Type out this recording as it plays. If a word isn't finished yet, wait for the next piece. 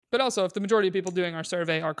But also, if the majority of people doing our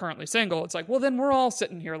survey are currently single, it's like, well, then we're all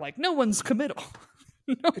sitting here like, no one's committal.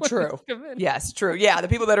 No one True. is committed. Yes, true. Yeah, the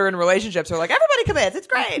people that are in relationships are like, everybody commits. It's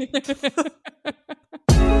great.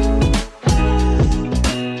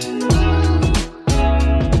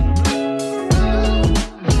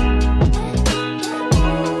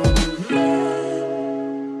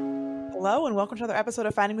 Hello and welcome to another episode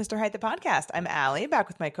of Finding Mr. Height, the podcast. I'm Allie, back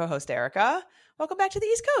with my co-host Erica. Welcome back to the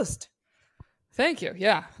East Coast. Thank you.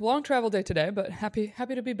 Yeah, long travel day today, but happy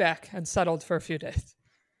to be back and settled for a few days.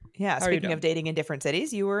 Yeah, speaking of dating in different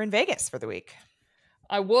cities, you were in Vegas for the week.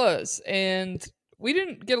 I was, and we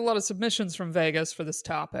didn't get a lot of submissions from Vegas for this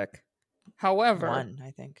topic. However, one,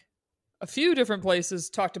 I think. A few different places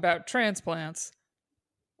talked about transplants.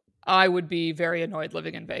 I would be very annoyed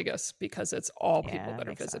living in Vegas because it's all people that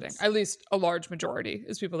are visiting. Sense. At least a large majority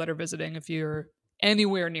is people that are visiting if you're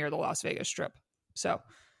anywhere near the Las Vegas Strip. So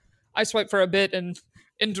I swiped for a bit and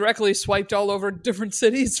indirectly swiped all over different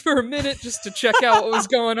cities for a minute just to check out what was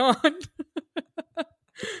going on.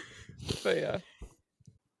 But yeah.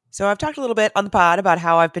 So I've talked a little bit on the pod about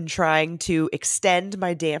how I've been trying to extend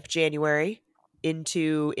my damp January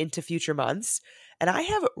into future months. And I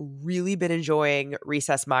have really been enjoying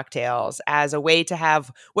recess mocktails as a way to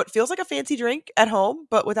have what feels like a fancy drink at home,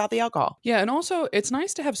 but without the alcohol. Yeah, and also it's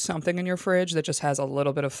nice to have something in your fridge that just has a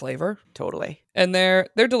little bit of flavor. Totally. And they're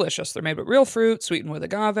delicious. They're made with real fruit, sweetened with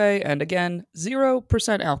agave, and again,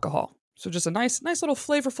 0% alcohol. So just a nice little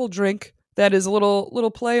flavorful drink that is a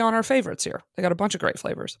little play on our favorites here. They got a bunch of great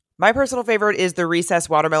flavors. My personal favorite is the Recess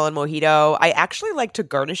Watermelon Mojito. I actually like to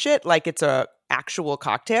garnish it like it's a actual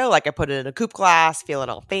cocktail. Like I put it in a coupe glass, feeling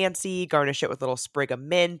all fancy, garnish it with a little sprig of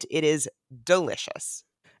mint. It is delicious.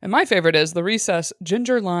 And my favorite is the Recess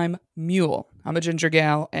Ginger Lime Mule. I'm a ginger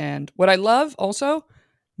gal, and what I love also,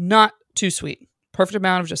 not too sweet. Perfect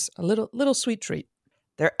amount of just a little sweet treat.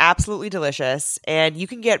 They're absolutely delicious, and you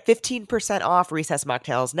can get 15% off Recess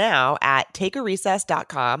mocktails now at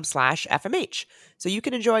takearecess.com/FMH. So you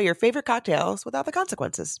can enjoy your favorite cocktails without the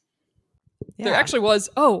consequences. Yeah. There actually was,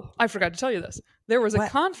 I forgot to tell you this. There was a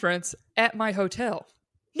conference at my hotel.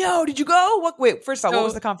 No, did you go? Wait, first of all, what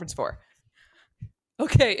was the conference for?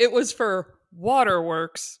 Okay, it was for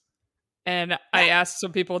Waterworks. And I asked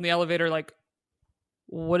some people in the elevator, like,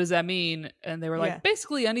 what does that mean? And they were like,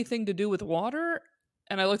 basically anything to do with water.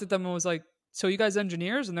 And I looked at them and was like, so you guys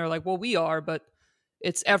engineers? And they're like, well, we are, but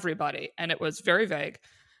it's everybody. And it was very vague.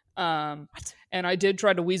 And I did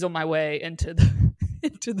try to weasel my way into the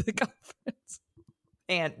conference.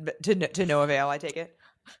 And to no avail, I take it?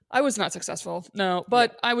 I was not successful, no.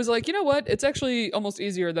 But I was like, you know what? It's actually almost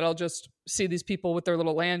easier that I'll just see these people with their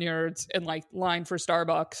little lanyards and like line for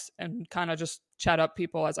Starbucks and kind of just chat up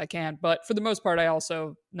people as I can. But for the most part, I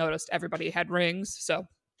also noticed everybody had rings. So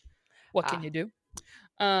what can you do?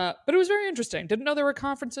 But it was very interesting. Didn't know there were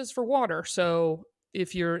conferences for water. So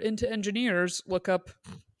if you're into engineers, look up,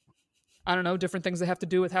 I don't know, different things that have to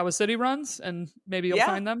do with how a city runs, and maybe you'll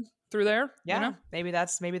find them through there. Yeah, you know? maybe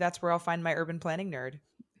that's where I'll find my urban planning nerd.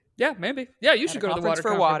 Yeah, maybe. Yeah, you should go to the water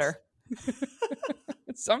for conference.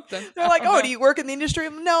 It's something. They're like, do you work in the industry?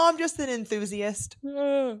 No, I'm just an enthusiast.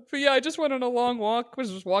 But yeah, I just went on a long walk.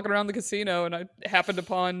 Was just walking around the casino, and I happened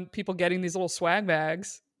upon people getting these little swag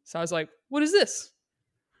bags. So I was like, "What is this?"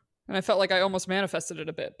 And I felt like I almost manifested it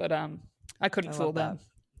a bit, but I couldn't fool them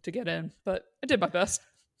to get in. But I did my best.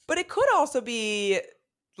 But it could also be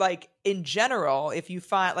like in general, if you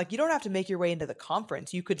find like you don't have to make your way into the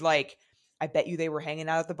conference. You could like, I bet you they were hanging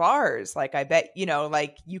out at the bars. Like I bet,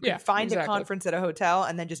 like you could find a conference at a hotel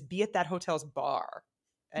and then just be at that hotel's bar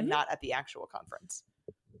and not at the actual conference.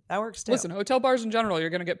 That works too. Listen, hotel bars in general, you're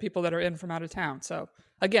going to get people that are in from out of town. So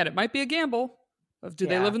again, it might be a gamble of do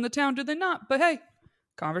they live in the town? Do they not? But hey,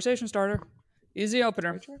 conversation starter, easy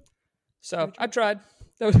opener. So I tried.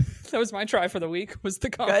 That was my try for the week, was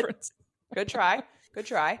the conference. Good try.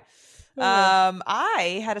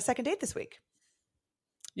 I had a second date this week.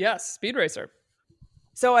 Yes, Speed Racer.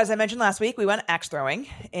 So as I mentioned last week, we went axe throwing,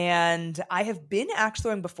 and I have been axe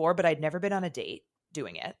throwing before, but I'd never been on a date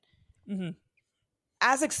doing it. Mm-hmm.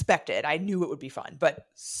 As expected, I knew it would be fun, but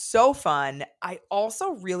so fun. I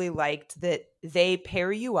also really liked that they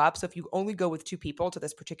pair you up. So if you only go with two people to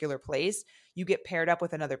this particular place, you get paired up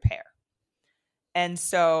with another pair. And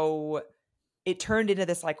so it turned into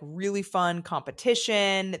this like really fun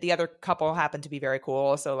competition. The other couple happened to be very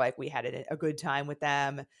cool. So like we had a good time with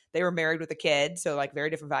them. They were married with a kid. So like very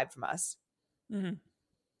different vibe from us. Mm-hmm.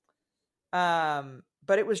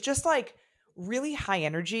 But it was just like really high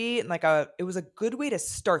energy and like it was a good way to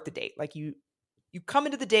start the date. Like you come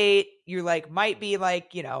into the date, you're like, might be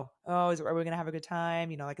like, you know, oh, are we going to have a good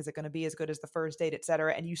time? You know, like, is it going to be as good as the first date, et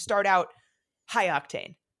cetera? And you start out high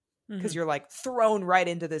octane because you're like thrown right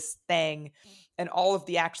into this thing, and all of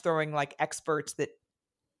the axe throwing like experts that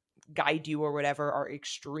guide you or whatever are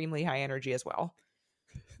extremely high energy as well.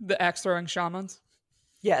 The axe throwing shamans.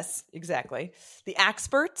 Yes, exactly. The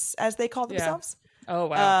axperts, as they call themselves. Yeah. Oh,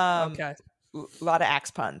 wow. Okay. A lot of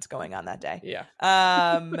axe puns going on that day. Yeah.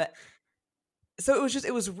 So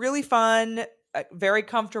it was really fun, very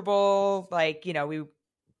comfortable. Like, you know,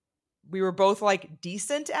 we were both like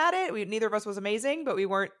decent at it. Neither of us was amazing, but we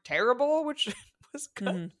weren't terrible, which was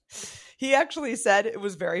good. He actually said, it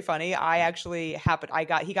was very funny. He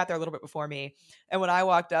got there a little bit before me. And when I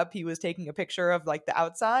walked up, he was taking a picture of like the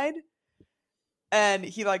outside. And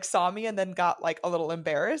he like saw me and then got like a little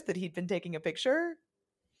embarrassed that he'd been taking a picture.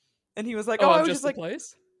 And he was like, I was just like,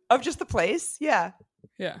 place? Of just the place. Yeah.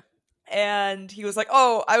 Yeah. And he was like,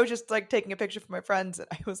 oh, I was just like taking a picture for my friends. And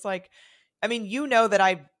I was like, I mean, you know that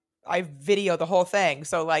I video the whole thing.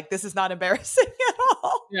 So like, this is not embarrassing at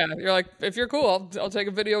all. Yeah. You're like, if you're cool, I'll take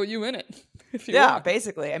a video of you in it. Want.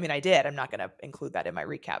 Basically. I mean, I did. I'm not going to include that in my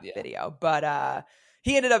recap video, but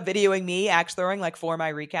he ended up videoing me axe throwing like for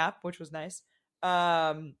my recap, which was nice.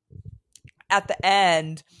 At the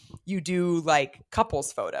end, you do like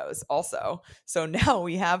couples photos also. So now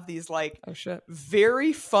we have these like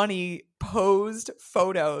very funny posed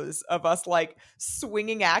photos of us like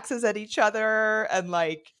swinging axes at each other and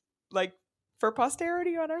like for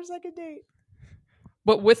posterity on our second date.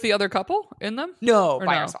 But with the other couple in them? No,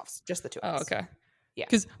 by ourselves, just the two of us. Oh, okay. Yeah.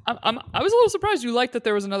 Because I was a little surprised you liked that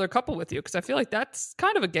there was another couple with you, because I feel like that's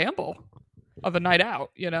kind of a gamble of a night out,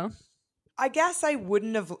 you know? I guess I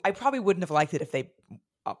probably wouldn't have liked it if they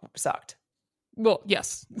sucked. Well,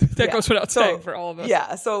 yes, that goes without saying for all of us.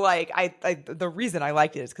 Yeah. So like the reason I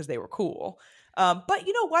liked it is because they were cool. But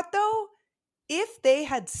you know what though? If they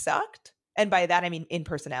had sucked, and by that I mean in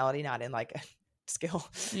personality, not in like skill.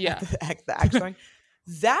 Yeah. the axe throwing,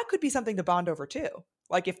 that could be something to bond over too.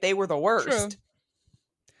 Like if they were the worst.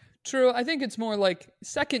 True. I think it's more like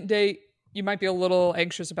second date, you might be a little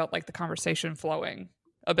anxious about like the conversation flowing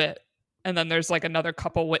a bit. And then there's like another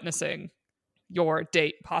couple witnessing your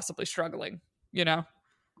date possibly struggling, you know?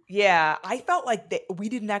 Yeah, I felt like we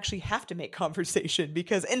didn't actually have to make conversation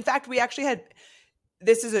because, in fact, we actually had.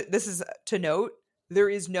 This is to note. There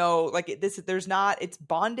is no like this. There's not. It's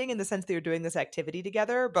bonding in the sense that you're doing this activity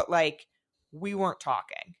together, but like we weren't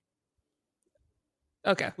talking.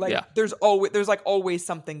 Okay. Like there's like always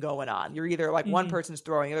something going on. You're either like one person's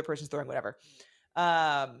throwing, the other person's throwing, whatever.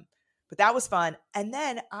 But that was fun. And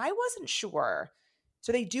then I wasn't sure.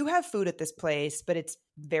 So they do have food at this place, but it's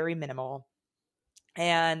very minimal.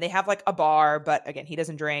 And they have like a bar, but again, he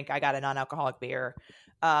doesn't drink. I got a non-alcoholic beer,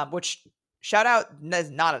 which shout out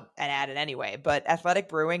is not an ad in any way, but Athletic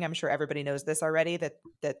Brewing, I'm sure everybody knows this already, that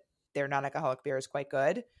their non-alcoholic beer is quite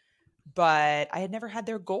good. But I had never had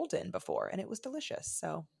their golden before, and it was delicious.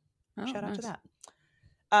 So shout out to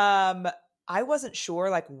that. I wasn't sure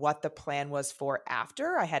like what the plan was for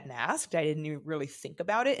after. I hadn't asked. I didn't even really think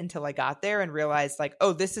about it until I got there and realized like,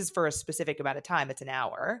 oh, this is for a specific amount of time. It's an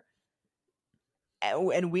hour.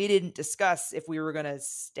 And we didn't discuss if we were going to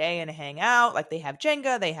stay and hang out. Like they have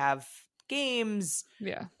Jenga, they have games.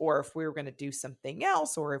 Yeah. Or if we were going to do something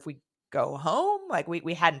else, or if we go home. Like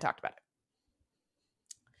we hadn't talked about it.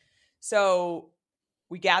 So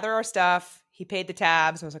we gather our stuff. He paid the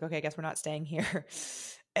tab. So I was like, okay, I guess we're not staying here.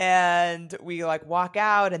 And we like walk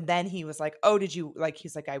out, and then he was like, oh,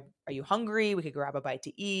 he's like, are you hungry? We could grab a bite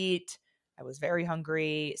to eat. I was very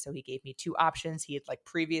hungry. So he gave me two options. He had like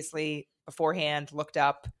beforehand looked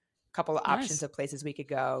up a couple of options of places we could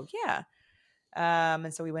go. Yeah.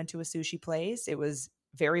 And so we went to a sushi place. It was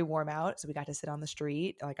very warm out. So we got to sit on the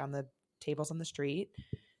street, like on the tables on the street,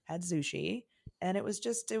 had sushi, and it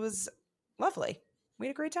was lovely. We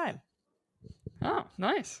had a great time. Oh,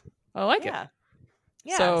 nice. I like it.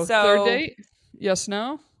 Yeah. So third date? Yes,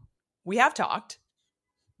 no? We have talked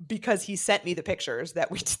because he sent me the pictures that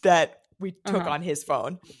we took on his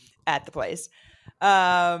phone at the place.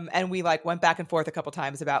 And we like went back and forth a couple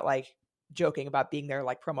times about like joking about being their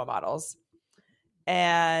like promo models.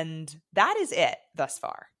 And that is it thus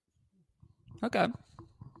far. Okay.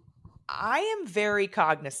 I am very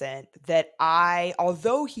cognizant that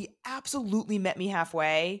although he absolutely met me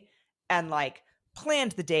halfway and like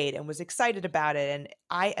planned the date and was excited about it, and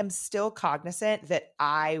I am still cognizant that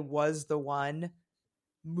I was the one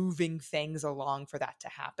moving things along for that to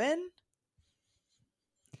happen.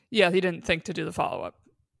 Yeah, he didn't think to do the follow-up.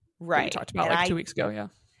 Right. We talked about 2 weeks ago, yeah.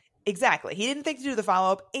 Exactly. He didn't think to do the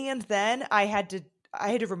follow-up, and then I had to I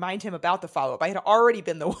had to remind him about the follow-up. I had already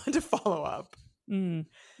been the one to follow up. Yeah,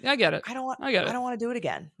 I get it. I don't I don't want to do it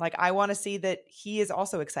again. Like, I want to see that he is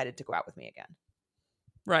also excited to go out with me again.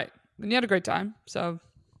 Right. And you had a great time. So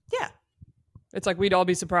yeah, it's like we'd all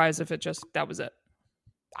be surprised if that was it.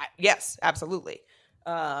 Yes, absolutely.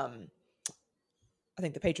 I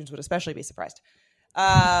think the patrons would especially be surprised.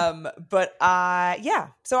 But yeah,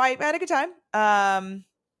 so I had a good time.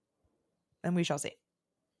 And we shall see.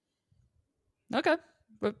 Okay.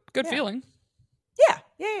 But good feeling.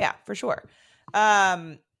 Yeah, for sure.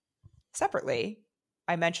 Separately,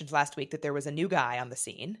 I mentioned last week that there was a new guy on the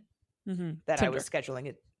scene that Tinder. I was scheduling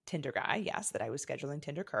a Tinder guy. Yes, that I was scheduling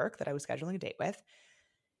Tinder Kirk, that I was scheduling a date with.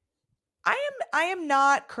 I am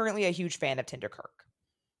not currently a huge fan of Tinder Kirk.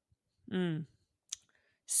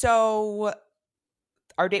 So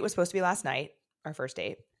our date was supposed to be last night, our first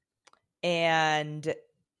date. And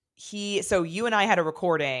so you and I had a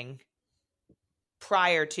recording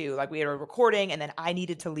prior to, like, we had a recording and then I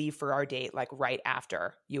needed to leave for our date, like, right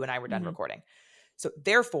after you and I were done recording. So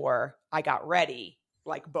therefore I got ready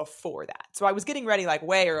like before that. So I was getting ready like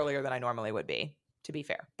way earlier than I normally would be, to be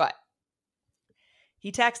fair. But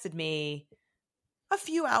he texted me a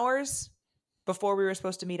few hours before we were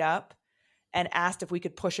supposed to meet up and asked if we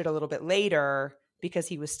could push it a little bit later because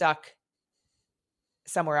he was stuck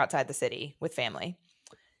somewhere outside the city with family.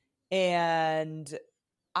 And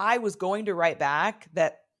I was going to write back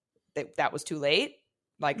that was too late.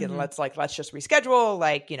 Like, let's just reschedule,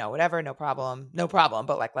 like, you know, whatever, no problem,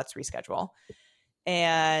 but like, let's reschedule.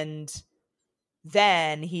 And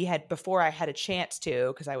then before I had a chance to,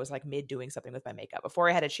 because I was like mid doing something with my makeup, before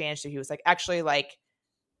I had a chance to, he was like, actually, like,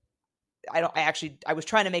 I was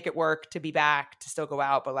trying to make it work to be back, to still go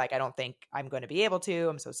out, but like, I don't think I'm going to be able to.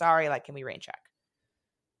 I'm so sorry. Like, can we rain check?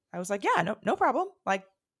 I was like, yeah, no problem. Like,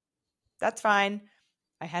 that's fine.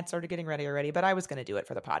 I had started getting ready already, but I was going to do it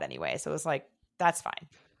for the pod anyway. So it was like, that's fine.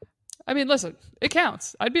 I mean, listen, it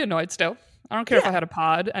counts. I'd be annoyed still. I don't care if I had a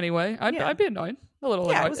pod anyway. I'd be annoyed. A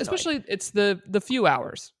little annoyed. Especially it's the few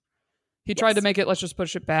hours. He tried to make it, let's just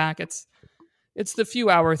push it back. It's the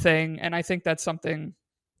few hour thing. And I think that's something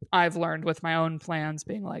I've learned with my own plans,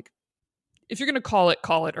 being like, if you're going to call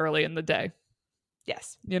it early in the day.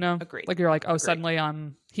 Yes. You know? Agreed. Like, you're like, oh, suddenly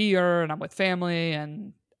I'm here and I'm with family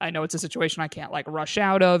and I know it's a situation I can't like rush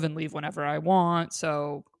out of and leave whenever I want.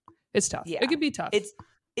 So it's tough. Yeah. It can be tough.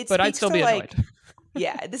 But I'd still be annoyed.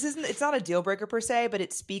 Yeah, it's not a deal breaker per se, but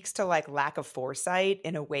it speaks to like lack of foresight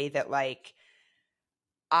in a way that, like,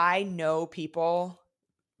 I know people,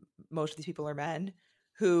 most of these people are men,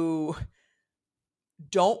 who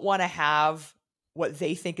don't want to have what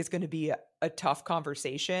they think is going to be a tough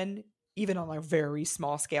conversation, even on a very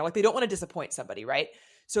small scale. Like, they don't want to disappoint somebody, right?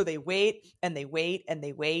 So they wait and they wait and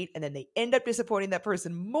they wait, and then they end up disappointing that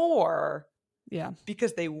person more. Yeah.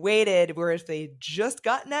 Because they waited, whereas if they'd just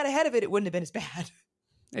gotten out ahead of it, it wouldn't have been as bad.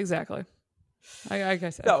 Exactly. I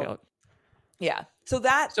guess I feel it. Yeah. So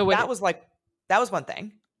that was one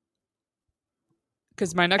thing.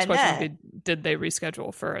 Because my next question would be, did they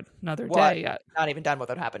reschedule for another day yet? Not even done with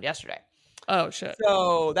what happened yesterday. Oh, shit.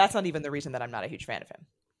 So that's not even the reason that I'm not a huge fan of him.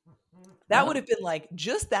 That would have been like,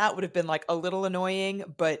 that would have been like a little annoying,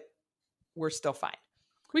 but we're still fine.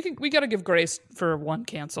 We got to give grace for one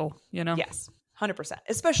cancel, you know? Yes. 100%.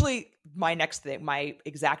 Especially my next thing, my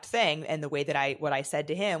exact thing, and the way that what I said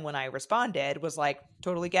to him when I responded was like,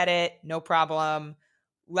 totally get it, no problem.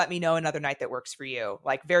 Let me know another night that works for you.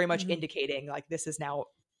 Like, very much indicating like, this is now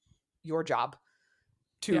your job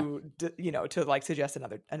to to like suggest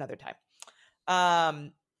another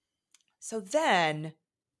time. So then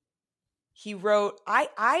he wrote,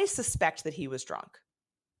 I suspect that he was drunk.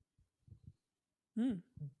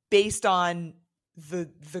 Based on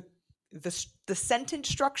the sentence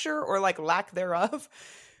structure, or like lack thereof,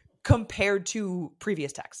 compared to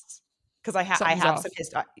previous texts. Because I have some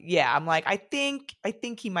history. Yeah, I'm like, I think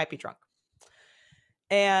he might be drunk.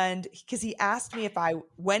 And because he asked me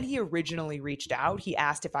when he originally reached out, he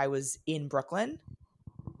asked if I was in Brooklyn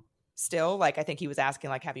still. Like, I think he was asking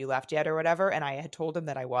like, have you left yet or whatever? And I had told him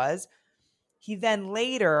that I was. He then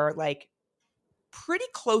later, like, pretty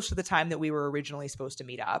close to the time that we were originally supposed to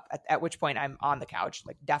meet up, at which point I'm on the couch,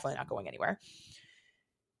 like, definitely not going anywhere.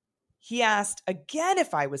 He asked again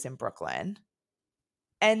if I was in Brooklyn,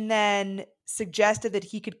 and then suggested that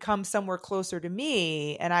he could come somewhere closer to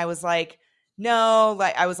me. And I was like, no,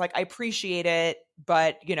 like, I was like, I appreciate it,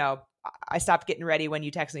 but, you know, I stopped getting ready when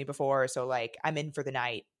you texted me before, so like, I'm in for the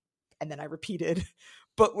night. And then I repeated,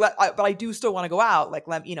 but I do still want to go out. Like,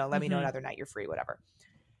 let me know another night you're free, whatever.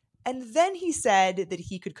 And then he said that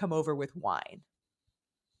he could come over with wine.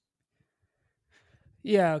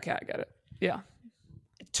 Yeah, okay, I get it. Yeah.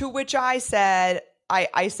 To which I said,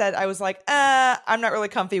 I was like, I'm not really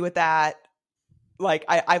comfy with that. Like,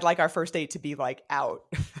 I'd like our first date to be like out.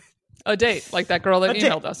 A date, like that girl that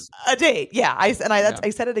emailed us. A date, yeah. I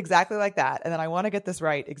said it exactly like that. And then I want to get this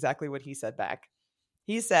right, exactly what he said back.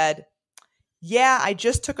 He said, yeah, I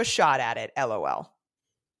just took a shot at it, LOL.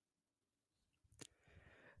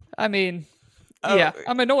 I mean, yeah,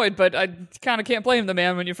 I'm annoyed, but I kind of can't blame the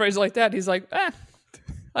man when you phrase it like that. He's like,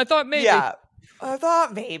 I thought maybe. Yeah, I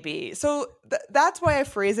thought maybe. So that's why I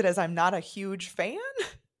phrase it as I'm not a huge fan.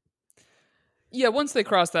 Yeah, once they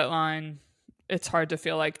cross that line, it's hard to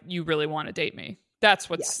feel like you really want to date me. That's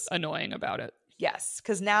what's annoying about it. Yes,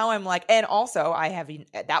 because now I'm like, and also I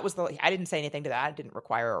didn't say anything to that. I didn't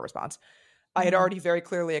require a response. I had already very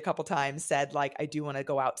clearly a couple times said, like, I do want to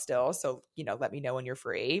go out still. So, let me know when you're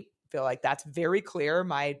free. Feel like that's very clear.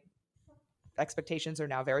 My expectations are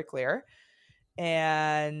now very clear.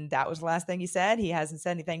 And that was the last thing he said. He hasn't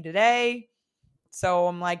said anything today. So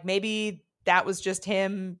I'm like, maybe that was just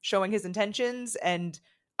him showing his intentions and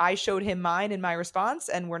I showed him mine in my response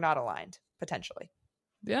and we're not aligned, potentially.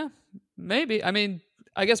 Yeah, maybe. I mean,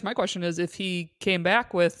 I guess my question is if he came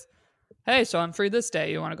back with, hey, so I'm free this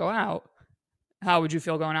day, you want to go out? How would you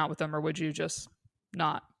feel going out with him, or would you just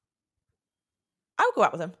not? I would go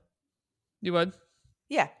out with him. You would?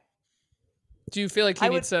 Yeah. Do you feel like he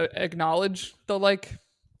needs to acknowledge the, like,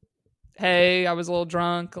 hey, I was a little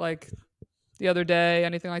drunk, like, the other day,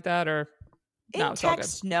 anything like that, or no, it's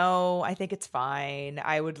text, all good? No, I think it's fine.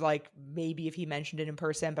 I would like maybe if he mentioned it in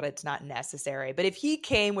person, but it's not necessary. But if he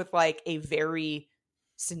came with like a very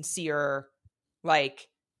sincere, like,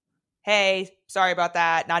 hey, sorry about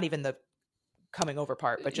that, not even the coming over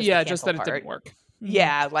part, but just just that part. It didn't work. Mm-hmm.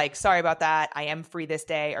 Yeah, like, sorry about that. I am free this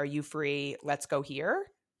day. Are you free? Let's go here.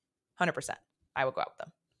 100%. I will go out with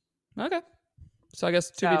them. Okay. So I guess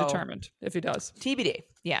to be determined if he does. TBD.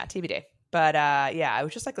 Yeah, TBD. But yeah, it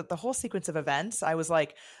was just like the whole sequence of events. I was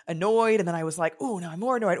like annoyed, and then I was like, oh, no, I'm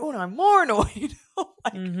more annoyed. Oh, no, I'm more annoyed.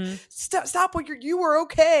 Like, stop what you were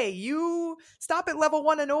okay. You stop at level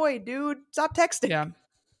 1 annoyed, dude. Stop texting. Yeah.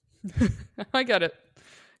 I get it.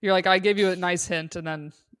 You're like, I gave you a nice hint and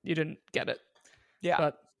then you didn't get it. Yeah,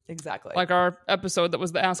 but exactly. Like our episode that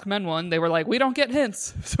was the Ask Men one, they were like, we don't get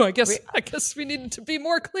hints. So I guess we needed to be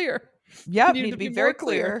more clear. Yeah, we need to be very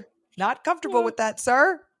clear. Not comfortable with that,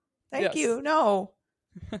 sir. Thank you. No.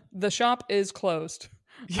 The shop is closed.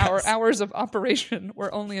 Yes. Our hours of operation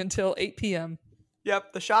were only until 8 p.m.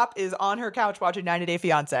 Yep. The shop is on her couch watching 90 Day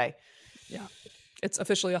Fiancé. Yeah. It's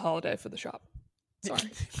officially a holiday for the shop.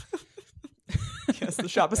 Sorry. Yes, the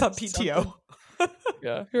shop is on PTO.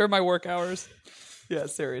 Yeah. Here are my work hours. Yeah,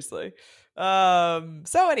 seriously.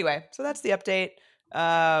 So anyway, so that's the update.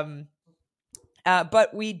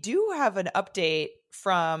 But we do have an update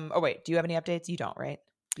from, do you have any updates? You don't, right?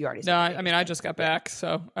 You already said. No, I mean, I just got back,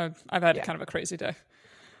 so I've had kind of a crazy day.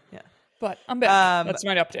 Yeah. But I'm back. That's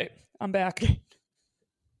my update. I'm back.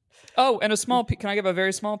 Oh, and can I give a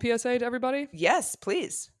very small PSA to everybody? Yes,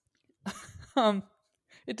 please.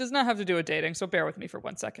 It does not have to do with dating, so bear with me for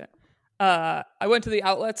 1 second. I went to the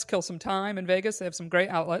outlets, kill some time in Vegas. They have some great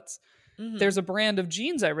outlets. Mm-hmm. There's a brand of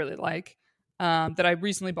jeans I really like that I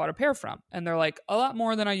recently bought a pair from. And they're like a lot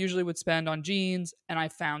more than I usually would spend on jeans. And I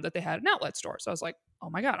found that they had an outlet store. So I was like, oh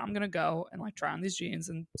my God, I'm going to go and like try on these jeans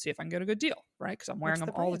and see if I can get a good deal, right? Because I'm wearing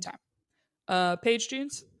them all the time. Paige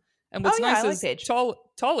jeans. And what's nice is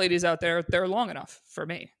tall ladies out there, they're long enough for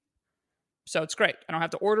me. So it's great. I don't have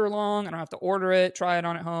to order long. I don't have to order it, try it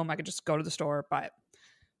on at home. I could just go to the store, buy it.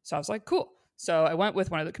 So I was like, cool. So I went with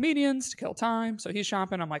one of the comedians to kill time. So he's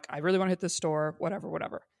shopping. I'm like, I really want to hit this store,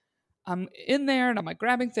 whatever. I'm in there and I'm like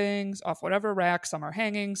grabbing things off whatever rack. Some are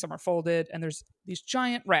hanging, some are folded. And there's these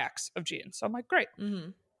giant racks of jeans. So I'm like, great. Mm-hmm.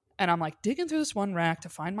 And I'm like digging through this one rack to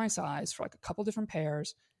find my size for like a couple different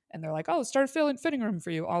pairs. And they're like, oh, let's start a fitting room for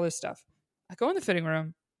you, all this stuff. I go in the fitting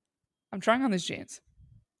room. I'm trying on these jeans.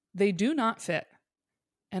 They do not fit.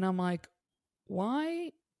 And I'm like,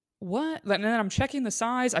 why? What? And then I'm checking the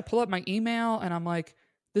size. I pull up my email and I'm like,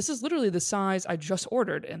 this is literally the size I just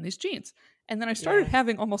ordered in these jeans. And then I started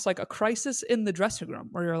having almost like a crisis in the dressing room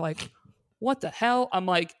where you're like, what the hell? I'm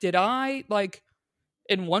like, did I like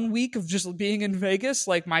in 1 week of just being in Vegas,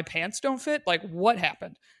 like my pants don't fit? Like what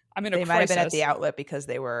happened? I'm in a crisis. They might have been at the outlet because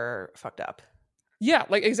they were fucked up. Yeah,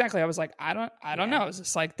 like exactly. I was like, I don't know. It's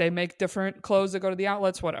just like they make different clothes that go to the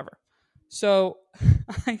outlets, whatever. So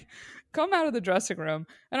I come out of the dressing room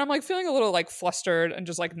and I'm like feeling a little like flustered and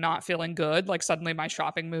just like not feeling good. Like suddenly my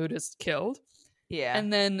shopping mood is killed. Yeah.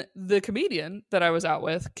 And then the comedian that I was out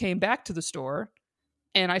with came back to the store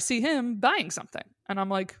and I see him buying something. And I'm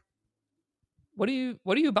like, what are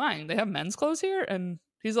you buying? They have men's clothes here? And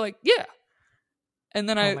He's like, yeah. And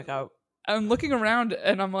then Oh my God. I'm looking around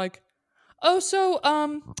and I'm like, oh, so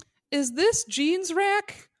is this jeans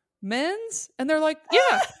rack men's? And they're like,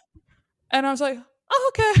 yeah. And I was like,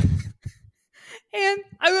 oh, okay. And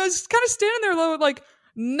I was kind of standing there like,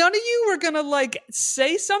 none of you were gonna like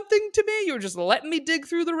say something to me. You were just letting me dig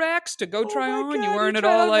through the racks to go try on. God, you weren't at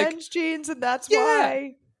tried all on like men's jeans, and that's Yeah.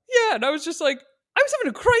 why. Yeah, and I was just like, I was having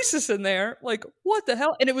a crisis in there. Like, what the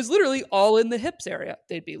hell? And it was literally all in the hips area.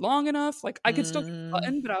 They'd be long enough. Like, I could still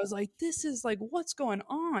button, but I was like, this is like, what's going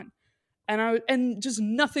on? And just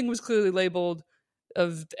nothing was clearly labeled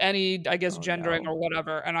of any, I guess, gendering or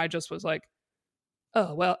whatever. And I just was like,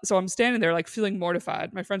 oh, well. So I'm standing there like feeling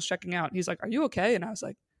mortified. My friend's checking out. And he's like, are you okay? And I was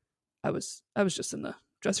like, I was just in the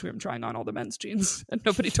dressing room trying on all the men's jeans and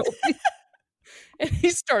nobody told me. And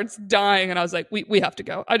he starts dying, and I was like, "We have to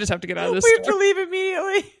go. I just have to get out of this. We have to leave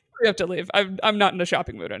immediately. We have to leave. I'm not in a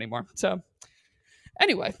shopping mood anymore." So,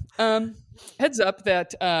 anyway, heads up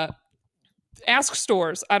that Ask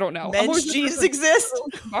stores. I don't know. Men's jeans exist.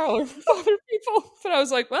 Borrow from other people, but I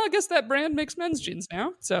was like, well, I guess that brand makes men's jeans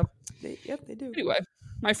now. So, Yep, they do. Anyway,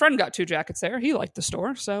 my friend got 2 jackets there. He liked the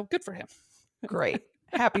store, so good for him. Great,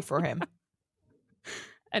 happy for him.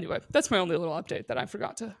 Anyway, that's my only little update that I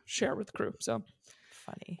forgot to share with the crew. So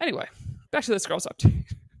funny. Anyway, back to this girl's update.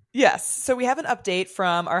 Yes. So we have an update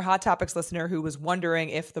from our Hot Topics listener who was wondering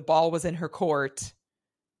if the ball was in her court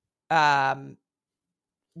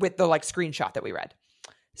with the like screenshot that we read.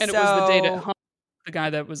 And it was the date at home, the guy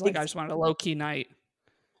that was like, I just wanted a low-key night.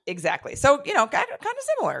 Exactly. So, you know, kind of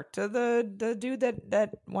similar to the dude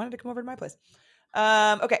that wanted to come over to my place.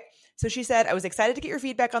 Okay. So she said, I was excited to get your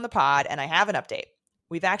feedback on the pod, and I have an update.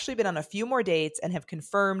 We've actually been on a few more dates and have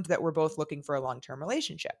confirmed that we're both looking for a long-term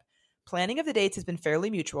relationship. Planning of the dates has been fairly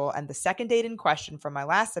mutual, and the second date in question from my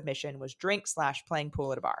last submission was drink/playing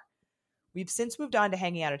pool at a bar. We've since moved on to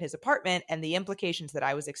hanging out at his apartment and the implications that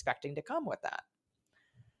I was expecting to come with that.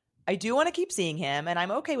 I do want to keep seeing him, and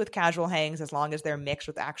I'm okay with casual hangs as long as they're mixed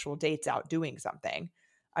with actual dates out doing something.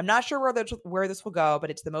 I'm not sure where this will go, but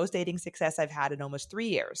it's the most dating success I've had in almost 3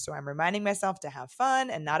 years, so I'm reminding myself to have fun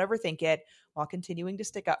and not overthink it while continuing to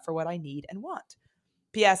stick up for what I need and want.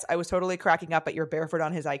 P.S. I was totally cracking up at your barefoot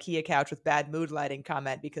on his IKEA couch with bad mood lighting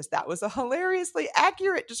comment because that was a hilariously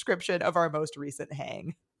accurate description of our most recent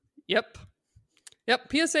hang. Yep.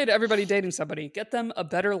 PSA to everybody dating somebody. Get them a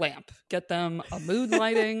better lamp. Get them a mood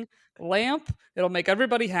lighting lamp. It'll make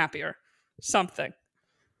everybody happier. Something.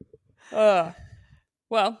 Well,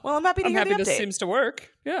 I'm happy to hear the update. This seems to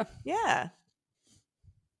work. Yeah. Yeah.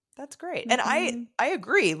 That's great. And I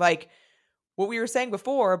agree. Like what we were saying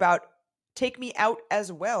before about take me out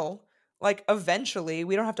as well. Like eventually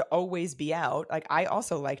we don't have to always be out. Like I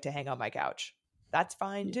also like to hang on my couch. That's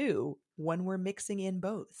fine too when we're mixing in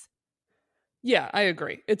both. Yeah, I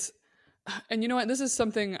agree. And you know what? This is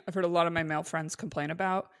something I've heard a lot of my male friends complain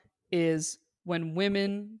about is when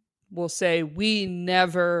women will say, we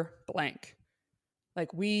never blank.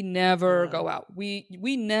 Like we never go out. We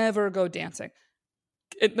never go dancing.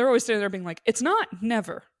 They're always standing there being like, it's not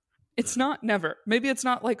never. It's not never. Maybe it's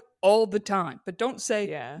not like all the time, but don't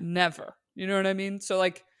say never. You know what I mean? So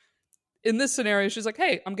like in this scenario, she's like,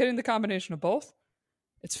 hey, I'm getting the combination of both.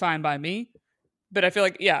 It's fine by me. But I feel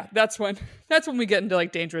like, that's when we get into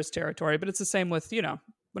like dangerous territory. But it's the same with, you know,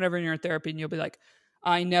 whenever you're in therapy and you'll be like,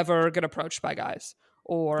 I never get approached by guys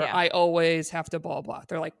or I always have to blah, blah.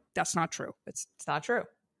 They're like, that's not true. It's not true.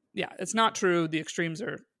 Yeah, it's not true. The extremes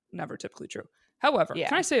are never typically true. However,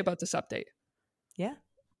 can I say about this update? Yeah.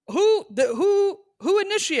 Who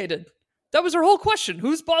initiated? That was her whole question.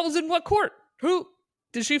 Whose ball was in what court? Who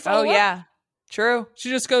did she follow? Oh, yeah. True. She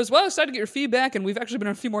just goes, well, I decided to get your feedback and we've actually been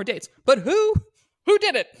on a few more dates. But who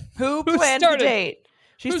did it? Who planned the date?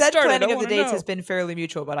 She said planning of the dates has been fairly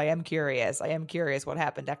mutual, but I am curious. what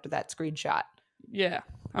happened after that screenshot. Yeah,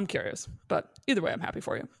 I'm curious. But either way, I'm happy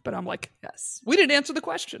for you. But I'm like, yes, we didn't answer the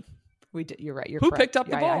question. We did. You're right. Who picked up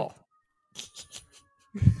the ball?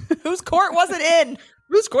 Whose court was it in?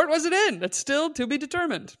 Whose court was it in? That's still to be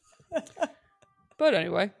determined. But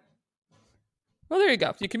anyway. Well, there you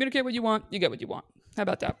go. You communicate what you want, you get what you want. How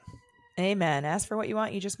about that? Amen. Ask for what you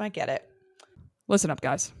want, you just might get it. Listen up,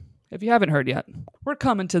 guys. If you haven't heard yet, we're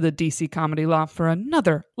coming to the DC Comedy Loft for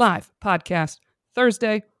another live podcast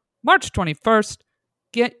Thursday, March 21st.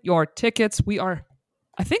 Get your tickets. We are,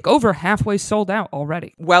 I think, over halfway sold out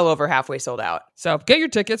already. Well over halfway sold out. So get your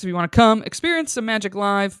tickets if you want to come experience some magic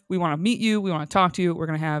live. We want to meet you. We want to talk to you. We're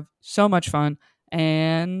going to have so much fun.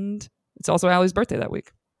 And it's also Allie's birthday that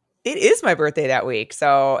week. It is my birthday that week.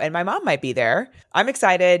 So, and my mom might be there. I'm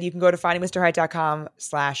excited. You can go to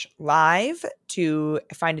findingmrheight.com/live to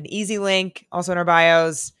find an easy link, also in our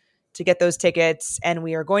bios, to get those tickets. And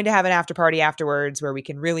we are going to have an after party afterwards where we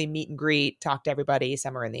can really meet and greet, talk to everybody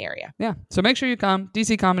somewhere in the area. Yeah. So make sure you come.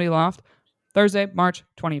 DC Comedy Loft, Thursday, March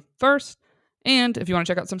 21st. And if you want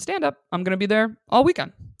to check out some stand-up, I'm going to be there all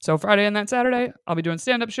weekend. So Friday and that Saturday, I'll be doing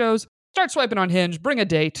stand-up shows. Start swiping on Hinge. Bring a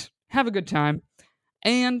date. Have a good time.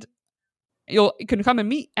 And you can come and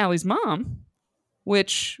meet Allie's mom,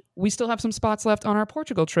 which we still have some spots left on our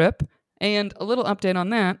Portugal trip. And a little update on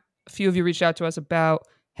that. A few of you reached out to us about,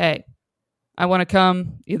 hey, I want to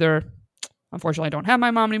come. Either, unfortunately, I don't have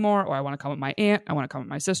my mom anymore, or I want to come with my aunt. I want to come with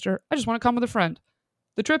my sister. I just want to come with a friend.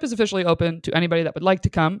 The trip is officially open to anybody that would like to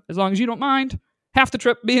come, as long as you don't mind. Half the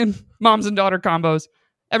trip being moms and daughter combos.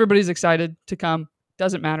 Everybody's excited to come.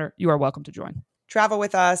 Doesn't matter. You are welcome to join. Travel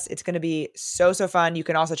with us. It's going to be so fun. You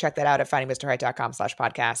can also check that out at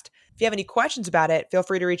findingmrheight.com/podcast. If you have any questions about it, feel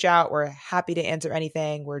free to reach out. We're happy to answer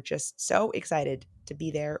anything. We're just so excited to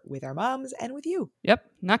be there with our moms and with you. Yep.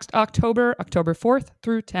 Next October 4th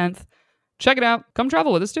through 10th. Check it out. Come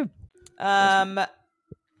travel with us too. I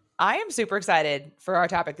am super excited for our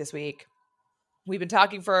topic this week. We've been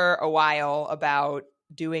talking for a while about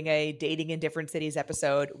doing a dating in different cities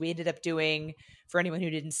episode. We ended up doing, for anyone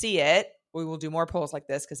who didn't see it, we will do more polls like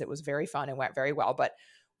this because it was very fun and went very well. But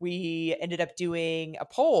we ended up doing a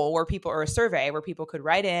poll or a survey where people could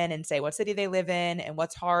write in and say what city they live in and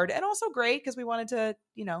what's hard, and also great because we wanted to,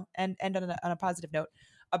 end on a positive note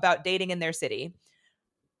about dating in their city.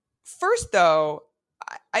 First, though,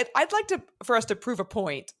 I'd like for us to prove a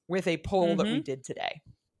point with a poll that we did today.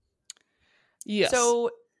 Yes. So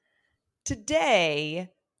today,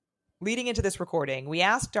 leading into this recording, we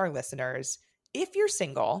asked our listeners, if you're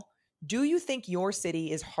single, do you think your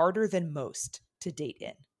city is harder than most to date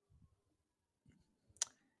in?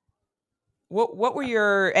 What were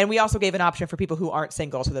your, and we also gave an option for people who aren't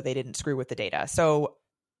single so that they didn't screw with the data. So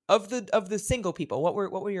of the single people, what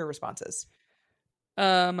were your responses?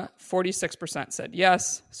 46% said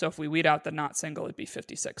yes. So if we weed out the not single, it'd be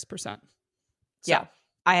 56%. So, yeah.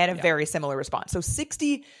 I had a very similar response. So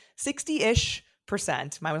 60-ish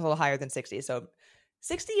percent, mine was a little higher than 60. So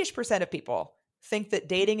 60-ish percent of people think that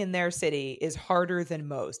dating in their city is harder than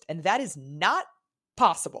most. And that is not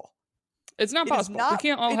possible. It's not possible. We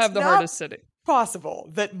can't all have the hardest city. Possible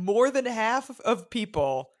that more than half of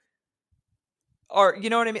people are, you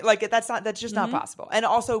know what I mean? Like that's just not possible. And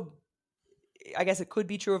also, I guess it could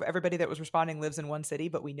be true of everybody that was responding lives in one city,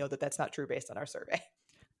 but we know that that's not true based on our survey.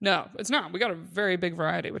 No, it's not. We got a very big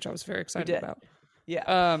variety, which I was very excited about.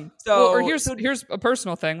 Yeah. Here's a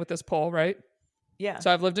personal thing with this poll, right? Yeah.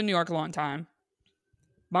 So I've lived in New York a long time.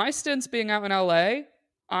 My stints being out in LA,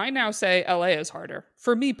 I now say LA is harder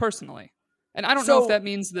for me personally. And I don't know if that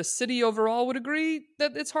means the city overall would agree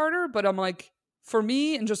that it's harder, but I'm like, for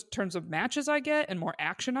me, in just terms of matches I get and more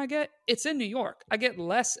action I get, it's in New York. I get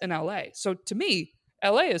less in LA. So to me,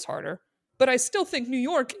 LA is harder, but I still think New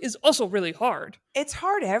York is also really hard. It's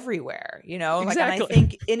hard everywhere, Exactly. Like, and I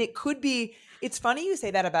think, and it could be, it's funny you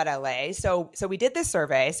say that about LA. So we did this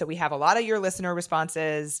survey. So we have a lot of your listener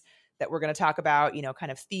responses that we're going to talk about,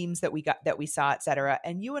 kind of themes that we saw, et cetera.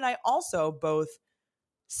 And you and I also both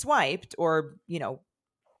swiped or,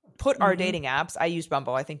 put our dating apps. I used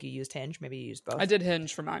Bumble. I think you used Hinge. Maybe you used both. I did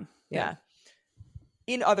Hinge for mine. Yeah.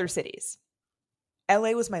 In other cities.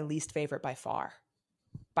 LA was my least favorite by far.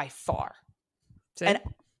 By far. Same. And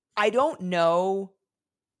I don't know.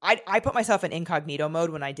 I put myself in incognito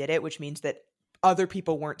mode when I did it, which means that other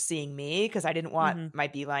people weren't seeing me because I didn't want my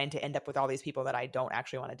beeline to end up with all these people that I don't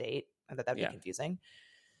actually want to date, and that'd be confusing.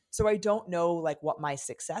 So I don't know what my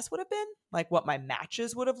success would have been, what my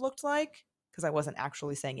matches would have looked like, because I wasn't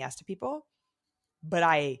actually saying yes to people. But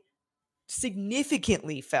I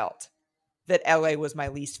significantly felt that LA was my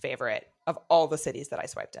least favorite of all the cities that I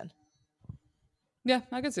swiped in. Yeah,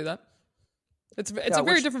 I can see that. It's a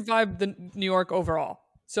very different vibe than New York overall.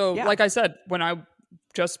 So like I said, when I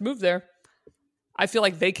just moved there, I feel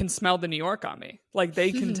like they can smell the New York on me. Like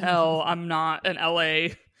they can tell I'm not an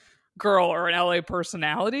LA girl or an LA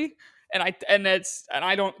personality. And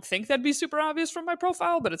I don't think that'd be super obvious from my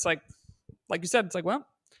profile, but it's like you said, it's like, well,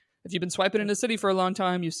 if you've been swiping in a city for a long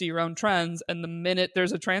time, you see your own trends, and the minute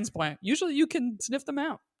there's a transplant, usually you can sniff them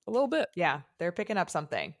out a little bit. Yeah, they're picking up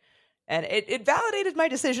something. And it validated my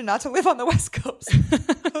decision not to live on the West Coast.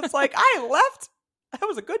 It's like, I left. That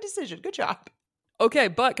was a good decision. Good job. Okay,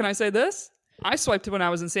 but can I say this? I swiped when I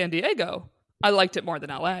was in San Diego. I liked it more than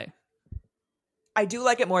LA. I do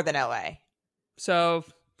like it more than LA. So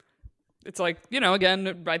It's like,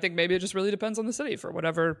 again, I think maybe it just really depends on the city for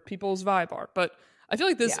whatever people's vibe are. But I feel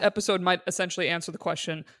like this episode might essentially answer the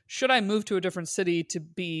question, should I move to a different city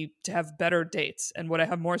to have better dates, and would I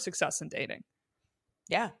have more success in dating?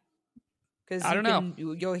 Yeah. Because I don't know.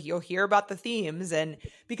 You'll hear about the themes, and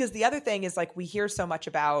because the other thing is, like, we hear so much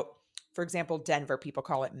about, for example, Denver, people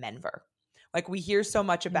call it Menver. Like, we hear so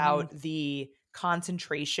much about the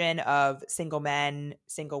concentration of single men,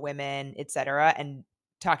 single women, etc., and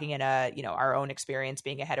talking in our own experience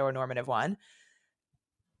being a heteronormative one.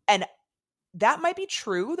 And that might be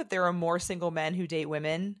true, that there are more single men who date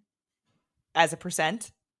women as a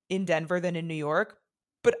percent in Denver than in New York.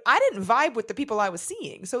 But I didn't vibe with the people I was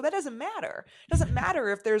seeing. So that doesn't matter. It doesn't matter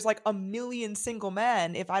if there's like a million single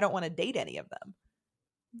men if I don't want to date any of them.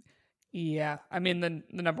 Yeah. I mean, the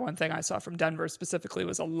number one thing I saw from Denver specifically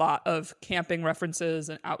was a lot of camping references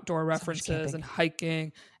and outdoor references and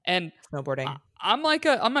hiking and snowboarding. I'm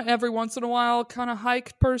an every once in a while kind of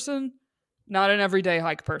hike person, not an everyday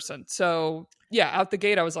hike person. So yeah, out the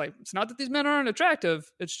gate, I was like, it's not that these men aren't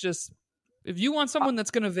attractive. It's just, if you want someone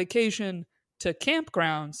that's going to vacation to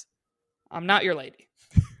campgrounds, I'm not your lady.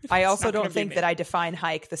 I also don't think that I define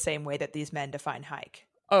hike the same way that these men define hike.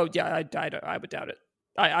 Oh yeah, I would doubt it.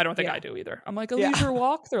 I don't think I do either. I'm like, a leisure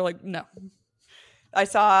walk? They're like, no. I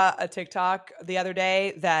saw a TikTok the other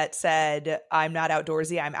day that said, I'm not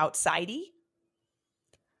outdoorsy, I'm outsidey.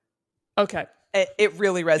 Okay. It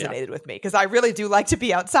really resonated with me because I really do like to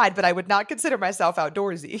be outside, but I would not consider myself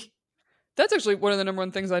outdoorsy. That's actually one of the number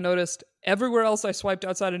one things I noticed. Everywhere else I swiped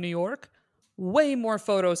outside of New York, way more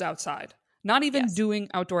photos outside. Not even doing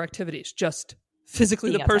outdoor activities, just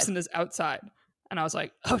physically the person is outside. And I was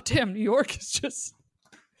like, oh, damn, New York is just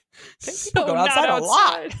so go not outside a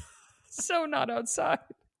lot. So not outside.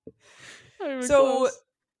 So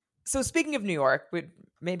speaking of New York,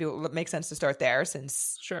 maybe it would make sense to start there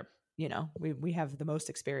since we have the most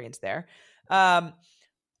experience there. Of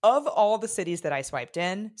all the cities that I swiped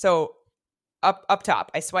in, so up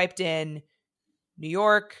top, I swiped in New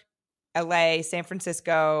York, LA, San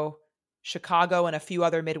Francisco, Chicago, and a few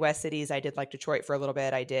other Midwest cities. I did like Detroit for a little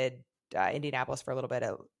bit. I did Indianapolis for a little bit,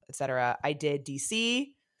 etc. I did DC.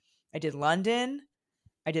 I did London.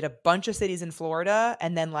 I did a bunch of cities in Florida.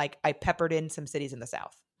 And then I peppered in some cities in the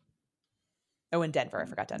South. Oh, and Denver. I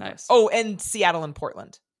forgot Denver. Nice. Oh, and Seattle and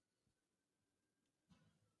Portland.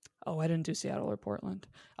 Oh, I didn't do Seattle or Portland.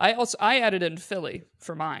 I added in Philly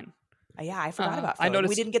for mine. Yeah, I forgot about Philly. I noticed,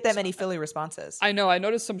 we didn't get that many Philly responses. I know. I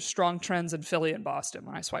noticed some strong trends in Philly and Boston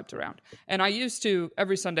when I swiped around. And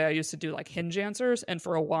every Sunday I used to do Hinge answers. And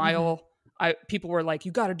for a while, people were like,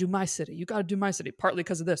 you got to do my city. You got to do my city. Partly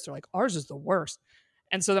because of this. They're like, ours is the worst.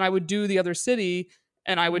 And so then I would do the other city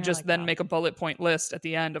and I would just make a bullet point list at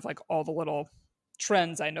the end of all the little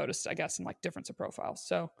trends I noticed, I guess, in difference of profiles.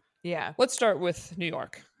 So yeah, let's start with New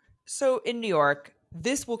York. So in New York,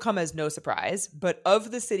 this will come as no surprise, but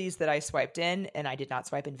of the cities that I swiped in, and I did not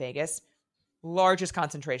swipe in Vegas, largest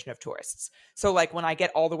concentration of tourists. So when I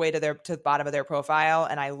get all the way to the bottom of their profile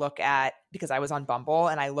and I look at, because I was on Bumble,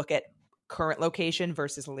 and I look at current location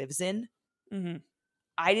versus lives in,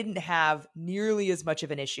 I didn't have nearly as much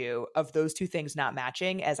of an issue of those two things not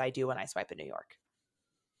matching as I do when I swipe in New York.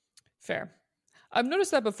 Fair. I've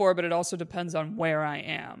noticed that before, but it also depends on where I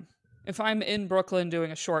am. If I'm in Brooklyn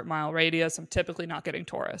doing a short mile radius, I'm typically not getting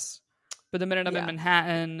tourists. But the minute I'm in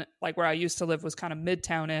Manhattan, where I used to live was kind of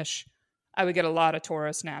midtown-ish, I would get a lot of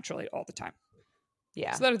tourists naturally all the time.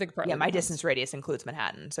 Yeah. So that I think partly my distance radius includes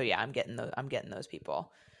Manhattan. So I'm getting those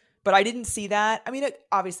people. But I didn't see that. I mean,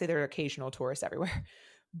 obviously there are occasional tourists everywhere,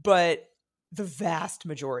 but the vast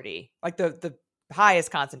majority, the highest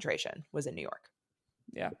concentration, was in New York.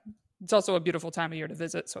 Yeah. It's also a beautiful time of year to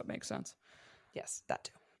visit, so it makes sense. Yes, that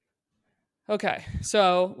too. Okay,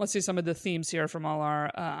 so let's see some of the themes here from all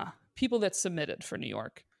our people that submitted for New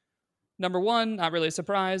York. Number one, not really a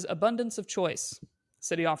surprise, abundance of choice.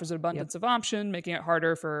 City offers an abundance of option, making it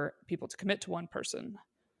harder for people to commit to one person.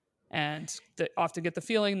 And they often get the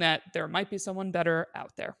feeling that there might be someone better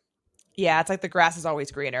out there. Yeah, it's the grass is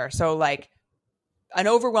always greener. So an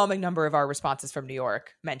overwhelming number of our responses from New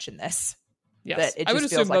York mention this. Yes, I would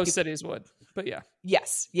assume most cities would, but yeah.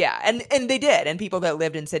 Yes, yeah, and they did. And people that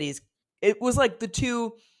lived in cities, it was the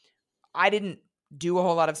two, I didn't do a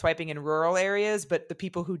whole lot of swiping in rural areas, but the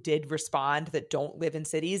people who did respond that don't live in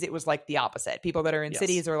cities, it was the opposite. People that are in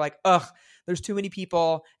cities are ugh, there's too many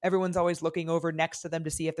people. Everyone's always looking over next to them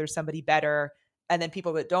to see if there's somebody better. And then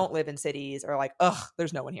people that don't live in cities are ugh,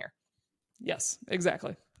 there's no one here. Yes,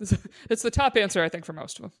 exactly. It's the top answer, I think, for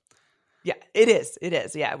most of them. Yeah, it is. It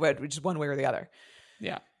is. Yeah, which is one way or the other.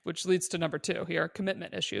 Yeah, which leads to number two here,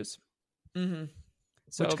 commitment issues.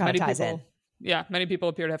 So which kind of ties people, in. Yeah, many people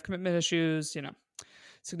appear to have commitment issues,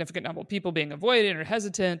 significant number of people being avoidant or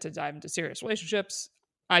hesitant to dive into serious relationships,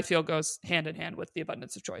 I feel goes hand in hand with the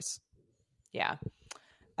abundance of choice. Yeah.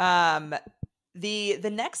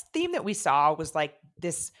 The next theme that we saw was like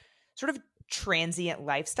this sort of transient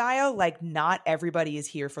lifestyle. Like not everybody is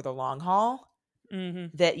here for the long haul.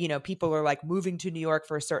 Mm-hmm. That, people are like moving to New York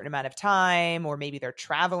for a certain amount of time, or maybe they're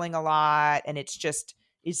traveling a lot. And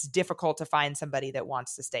it's difficult to find somebody that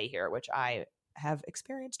wants to stay here, which I have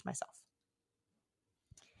experienced myself.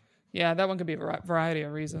 Yeah, that one could be a variety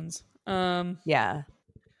of reasons. Yeah.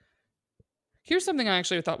 Here's something I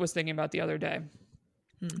actually was thinking about the other day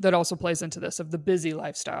that also plays into this of the busy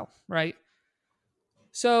lifestyle, right?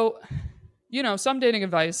 So, some dating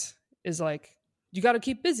advice is like, you got to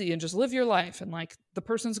keep busy and just live your life. And like the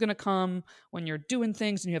person's going to come when you're doing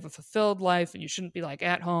things and you have a fulfilled life and you shouldn't be like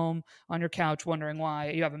at home on your couch wondering why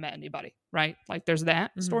you haven't met anybody, right? Like there's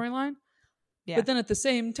that storyline. Yeah. But then at the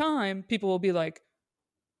same time, people will be like,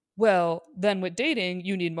 well, then with dating,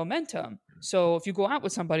 you need momentum. So if you go out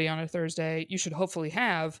with somebody on a Thursday, you should hopefully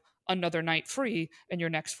have another night free in your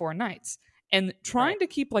next 4 nights. And trying to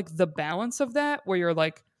keep like the balance of that where you're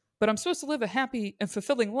like, but I'm supposed to live a happy and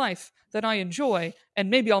fulfilling life that I enjoy,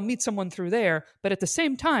 and maybe I'll meet someone through there. But at the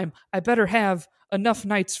same time, I better have enough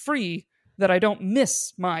nights free that I don't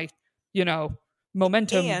miss my,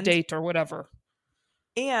 momentum date or whatever.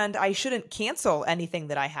 And I shouldn't cancel anything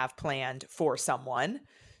that I have planned for someone.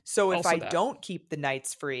 So if I don't keep the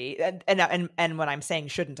nights free, and when I'm saying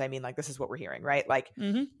shouldn't, I mean like this is what we're hearing, right? Like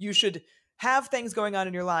you should have things going on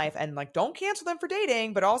in your life and like don't cancel them for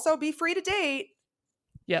dating, but also be free to date.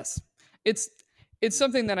 Yes. It's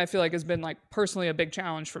something that I feel like has been like personally a big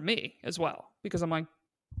challenge for me as well, because I'm like,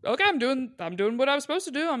 okay, I'm doing what I was supposed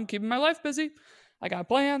to do. I'm keeping my life busy. I got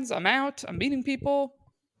plans. I'm out. I'm meeting people.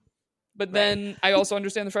 But then I also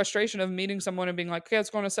understand the frustration of meeting someone and being like, okay, let's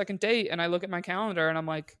go on a second date. And I look at my calendar and I'm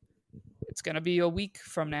like, it's going to be a week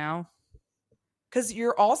from now. Because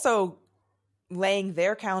you're also laying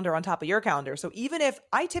their calendar on top of your calendar. So even if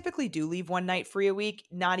I typically do leave one night free a week,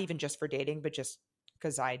 not even just for dating, but just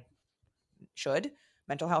because I should,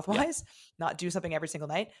 mental health wise, not do something every single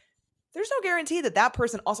night, there's no guarantee that that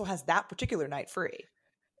person also has that particular night free.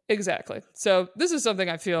 Exactly. So this is something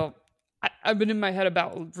I feel I've been in my head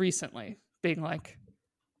about recently, being like,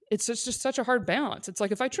 it's just such a hard balance. It's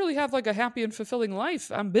like, if I truly have like a happy and fulfilling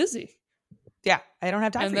life, I'm busy. Yeah. I don't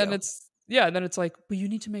have time and for then you. Then it's like, but you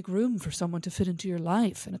need to make room for someone to fit into your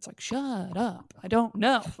life. And it's like, shut up. I don't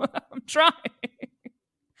know. I'm trying.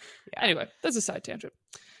 Anyway, that's a side tangent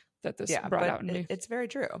that this brought out in me. It's very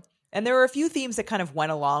true. And there were a few themes that kind of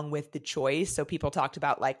went along with the choice. So people talked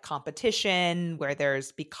about like competition, where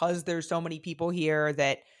because there's so many people here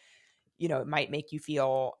that, it might make you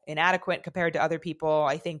feel inadequate compared to other people.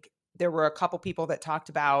 I think there were a couple people that talked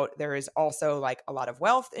about there is also like a lot of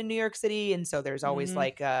wealth in New York City. And so there's always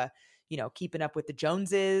like keeping up with the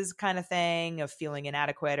Joneses kind of thing of feeling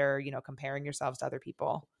inadequate or, comparing yourselves to other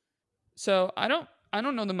people. So I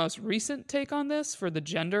don't know the most recent take on this for the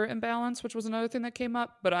gender imbalance, which was another thing that came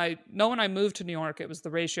up. But I know when I moved to New York, the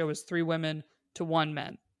ratio was 3 women to 1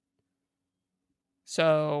 man.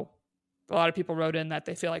 So a lot of people wrote in that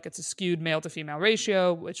they feel like it's a skewed male to female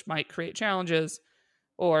ratio, which might create challenges.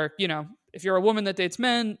 Or, if you're a woman that dates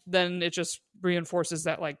men, then it just reinforces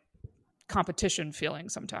that like competition feeling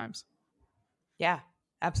sometimes. Yeah,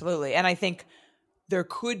 absolutely. And I think there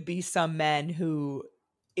could be some men who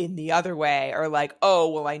in the other way are like,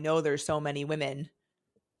 oh, well, I know there's so many women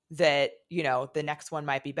that, the next one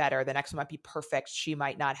might be better. The next one might be perfect. She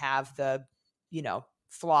might not have the,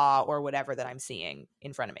 flaw or whatever that I'm seeing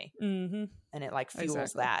in front of me. Mm-hmm. And it like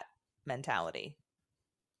fuels that mentality.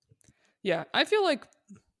 Yeah. I feel like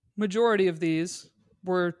majority of these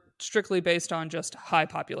were strictly based on just high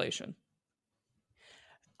population.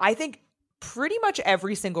 I think pretty much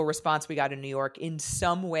every single response we got in New York in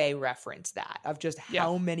some way referenced that of just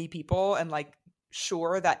how many people, and like,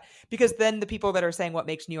 sure that, because then the people that are saying what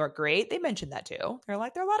makes New York great, they mentioned that too. They're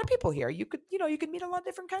like, there are a lot of people here. You could meet a lot of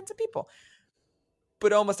different kinds of people.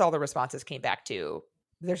 But almost all the responses came back to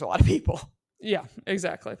there's a lot of people. Yeah,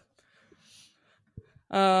 exactly.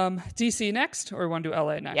 DC next, or want to do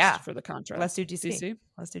LA next for the contrast? Let's do DC.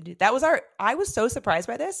 Let's do that. I was so surprised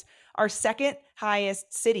by this. Our second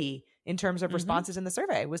highest city in terms of responses in the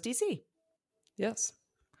survey was DC. Yes.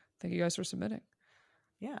 Thank you guys for submitting.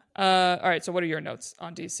 Yeah. All right. So what are your notes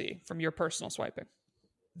on DC from your personal swiping?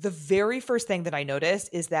 The very first thing that I noticed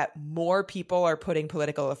is that more people are putting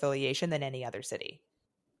political affiliation than any other city.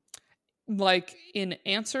 Like in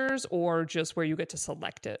answers, or just where you get to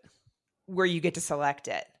select it? Where you get to select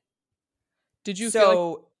it. Did you feel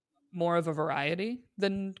like more of a variety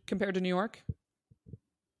than compared to New York?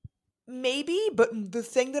 Maybe, but the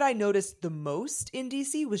thing that I noticed the most in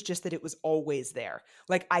DC was just that it was always there.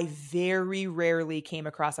 Like, I very rarely came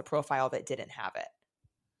across a profile that didn't have it.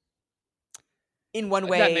 In one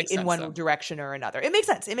way, in one direction or another. It makes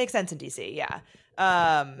sense. It makes sense in DC, yeah.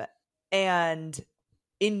 And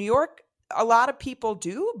in New York, a lot of people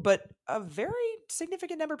do, but a very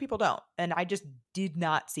significant number of people don't. And I just did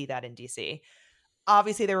not see that in DC.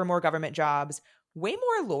 Obviously, there were more government jobs. Way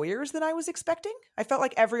more lawyers than I was expecting. I felt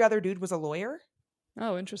like every other dude was a lawyer.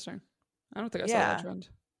 Oh, interesting. I don't think I saw that trend.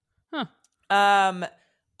 Huh.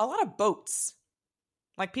 A lot of boats.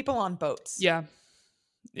 Like people on boats. Yeah.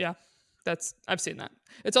 I've seen that.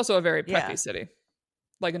 It's also a very preppy city.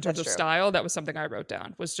 Like in terms of style, that was something I wrote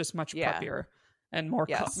down. Was just much preppier and more.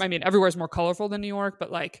 I mean, everywhere's more colorful than New York,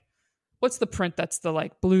 but like, what's the print that's the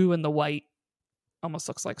like blue and the white? Almost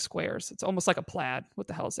looks like squares. It's almost like a plaid. What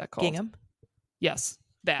the hell is that called? Gingham. Yes,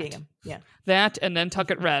 that. Gingham. Yeah. That and then Tuck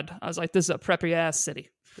It Red. I was like, this is a preppy ass city.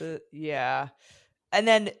 Yeah. And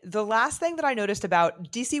then the last thing that I noticed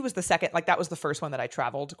about DC was the second, like that was the first one that I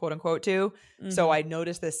traveled, quote unquote, to. Mm-hmm. So I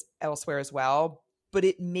noticed this elsewhere as well. But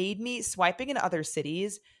it made me, swiping in other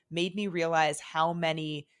cities, made me realize how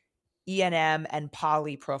many E&M and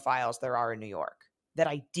poly profiles there are in New York that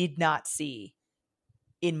I did not see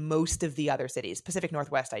in most of the other cities. Pacific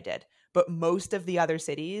Northwest I did. But most of the other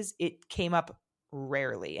cities, it came up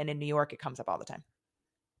rarely. And in New York, it comes up all the time.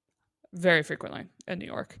 Very frequently in New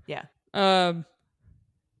York. Yeah.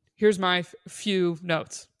 Here's my few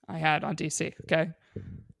notes I had on DC. Okay.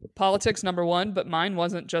 Politics, number one, but mine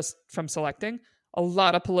wasn't just from selecting. A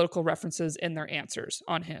lot of political references in their answers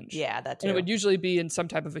on Hinge. Yeah, that too. And it would usually be in some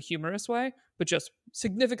type of a humorous way, but just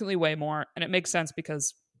significantly way more. And it makes sense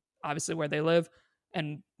because obviously where they live.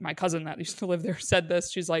 And my cousin that used to live there said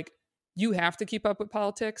this. She's like, you have to keep up with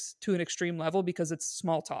politics to an extreme level because it's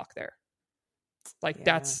small talk there. Like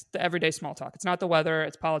that's the everyday small talk. It's not the weather,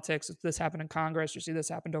 it's politics. This happened in Congress. You see this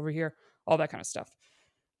happened over here, all that kind of stuff.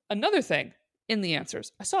 Another thing in the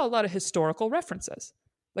answers, I saw a lot of historical references.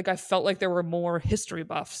 Like I felt like there were more history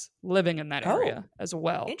buffs living in that area as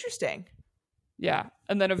well. Interesting. Yeah.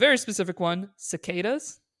 And then a very specific one,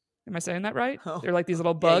 cicadas. Am I saying that right? Oh. They're like these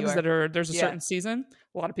little bugs that are, there's a certain season.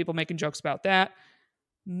 A lot of people making jokes about that.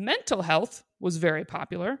 Mental health was very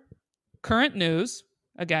popular. Current news,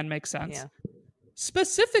 again, makes sense. Yeah.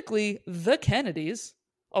 Specifically, the Kennedys.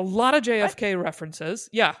 A lot of JFK references.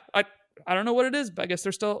 Yeah, I don't know what it is, but I guess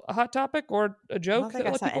they're still a hot topic or a joke. I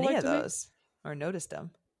don't think I saw any of those or noticed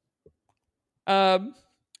them.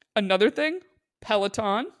 Another thing,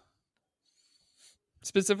 Peloton.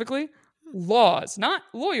 Specifically, laws, not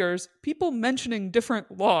lawyers, people mentioning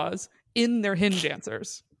different laws in their Hinge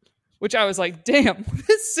answers. Which I was like, damn,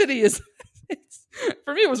 this city is,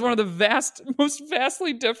 for me, it was one of the most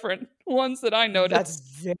vastly different ones that I noticed.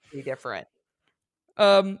 That's very different.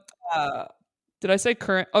 Did I say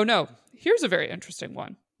current? Oh, no. Here's a very interesting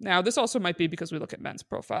one. Now, this also might be because we look at men's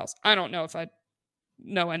profiles. I don't know if I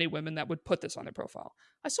know any women that would put this on their profile.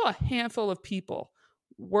 I saw a handful of people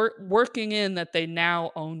working in that they now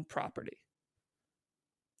own property.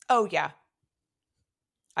 Oh, yeah.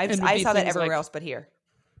 I saw that everywhere else but here.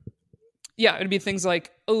 Yeah, it'd be things like,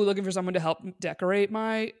 oh, looking for someone to help decorate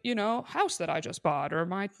my, house that I just bought or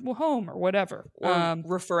my home or whatever. Or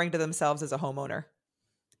referring to themselves as a homeowner.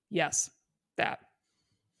 Yes, that.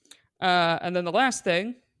 And then the last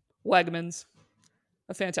thing, Wegmans,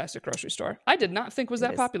 a fantastic grocery store. I did not think was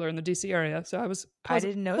that popular in the DC area, so I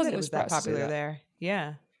didn't know that it was that popular there.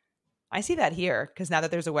 Yeah. I see that here because now that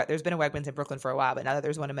there's been a Wegmans in Brooklyn for a while, but now that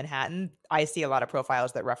there's one in Manhattan, I see a lot of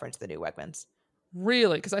profiles that reference the new Wegmans.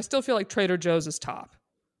 Really? Because I still feel like Trader Joe's is top.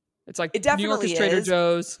 It's like it definitely New York is Trader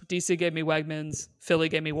Joe's, DC gave me Wegmans, Philly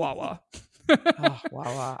gave me Wawa.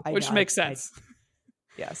 Wawa. Which makes sense.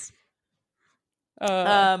 Yes.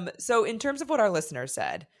 So in terms of what our listeners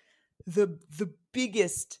said, the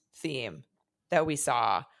biggest theme that we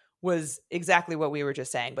saw was exactly what we were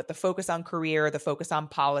just saying, but the focus on career, the focus on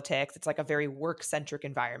politics, it's like a very work-centric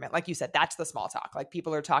environment. Like you said, that's the small talk. Like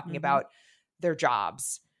people are talking about their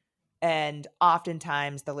jobs. And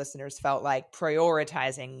oftentimes the listeners felt like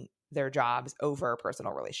prioritizing their jobs over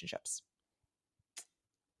personal relationships.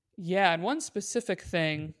 Yeah. And one specific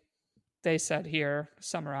thing they said here,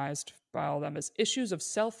 summarized by all of them, is issues of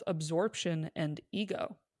self-absorption and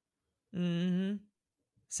ego. Mm-hmm.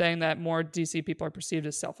 Saying that more DC people are perceived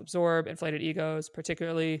as self-absorbed, inflated egos,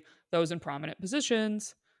 particularly those in prominent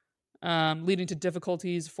positions, leading to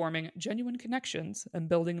difficulties forming genuine connections and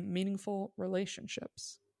building meaningful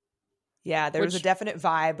relationships. Yeah, there was a definite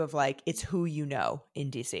vibe of like, it's who you know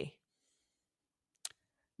in DC.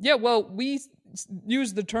 Yeah, well, we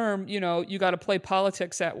use the term, you know, you got to play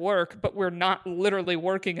politics at work, but we're not literally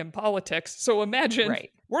working in politics. So imagine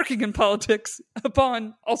Right. working in politics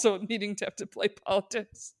upon also needing to have to play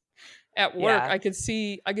politics at work. Yeah. I could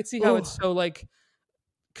see how Ooh. it's so like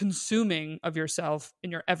consuming of yourself in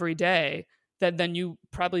your everyday that then you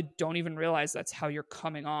probably don't even realize that's how you're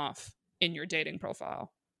coming off in your dating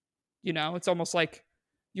profile. You know, it's almost like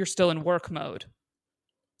you're still in work mode.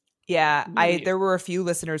 Yeah, Really there were a few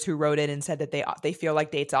listeners who wrote in and said that they feel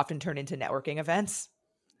like dates often turn into networking events.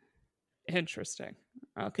 interesting.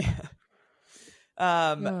 Okay.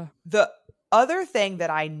 The other thing that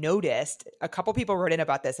I noticed, a couple people wrote in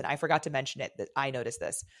about this and I forgot to mention it, that I noticed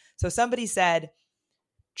this. So somebody said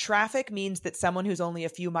traffic means that someone who's only a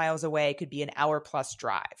few miles away could be an hour plus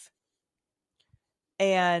drive.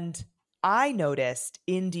 And I noticed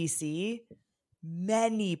in DC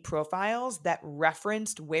many profiles that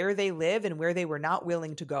referenced where they live and where they were not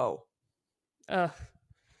willing to go.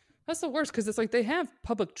 That's the worst because it's like they have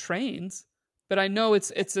public trains, but I know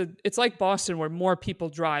it's like Boston where more people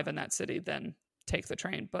drive in that city than take the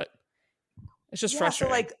train, but it's just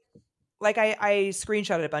frustrating. So like I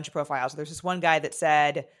screenshotted a bunch of profiles. There's this one guy that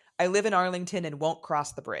said, I live in Arlington and won't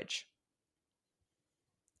cross the bridge.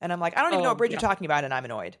 And I'm like, I don't even know what bridge you're talking about, and I'm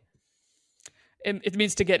annoyed. It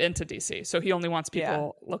means to get into DC. So he only wants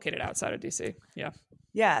people located outside of DC. Yeah.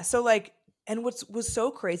 Yeah. So like, and what was so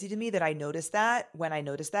crazy to me that I noticed that when I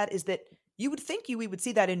noticed that is that you would think we would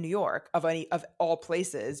see that in New York of all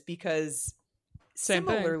places, because Same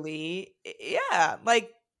similarly, yeah,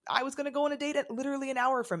 like I was going to go on a date at literally an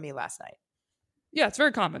hour from me last night. Yeah. It's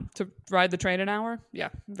very common to ride the train an hour. Yeah.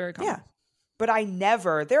 Very common. Yeah. But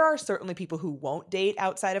there are certainly people who won't date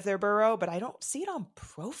outside of their borough, but I don't see it on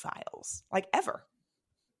profiles, like ever.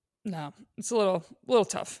 No, it's a little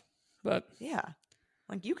tough, but yeah.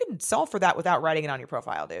 Like you can solve for that without writing it on your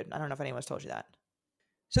profile, dude. I don't know if anyone's told you that.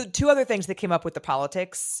 So 2 other things that came up with the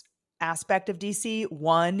politics aspect of DC.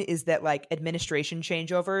 One is that like administration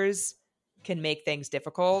changeovers can make things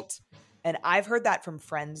difficult. And I've heard that from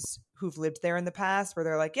friends who've lived there in the past where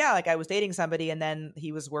they're like, yeah, like I was dating somebody and then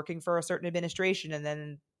he was working for a certain administration and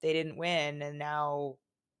then they didn't win and now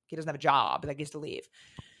he doesn't have a job, like he has to leave.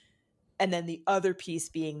 And then the other piece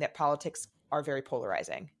being that politics are very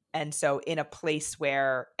polarizing. And so in a place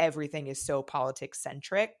where everything is so politics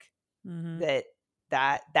centric, that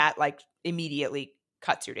like immediately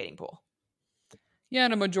cuts your dating pool. Yeah,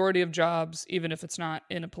 and a majority of jobs, even if it's not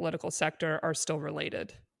in a political sector, are still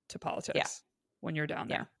related to politics when you're down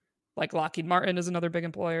there. Like Lockheed Martin is another big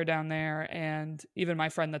employer down there. And even my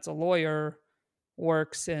friend that's a lawyer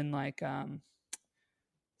works in like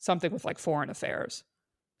something with like foreign affairs.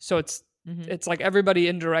 So it's like everybody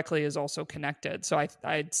indirectly is also connected. So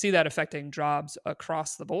I see that affecting jobs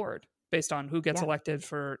across the board based on who gets elected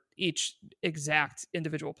for each exact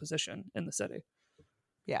individual position in the city.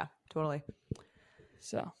 Yeah, totally.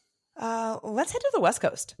 So let's head to the West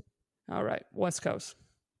Coast. All right, West Coast.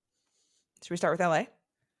 Should we start with LA?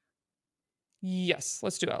 Yes,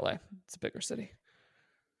 let's do LA. It's a bigger city.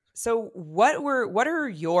 So what are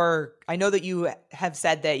your, I know that you have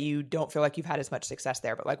said that you don't feel like you've had as much success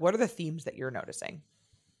there, but like what are the themes that you're noticing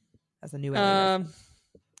as the new LA?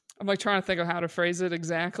 I'm like trying to think of how to phrase it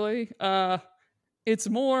exactly. It's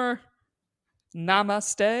more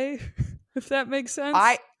namaste, if that makes sense.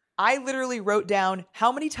 I literally wrote down,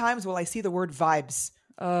 how many times will I see the word vibes?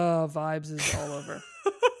 Vibes is all over.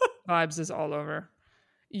 Vibes is all over.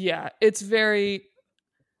 Yeah, it's very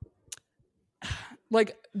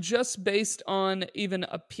like just based on even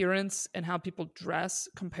appearance and how people dress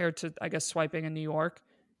compared to, I guess, swiping in New York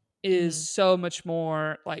is so much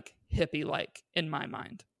more like hippie like in my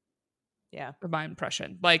mind. Yeah. Or my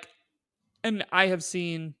impression. Like, and I have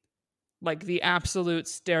seen like the absolute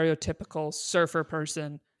stereotypical surfer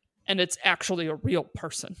person, and it's actually a real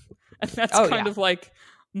person. And that's kind of like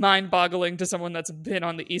mind-boggling to someone that's been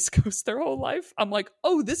on the East Coast their whole life. I'm like,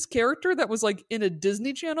 oh, this character that was like in a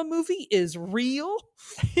Disney Channel movie is real?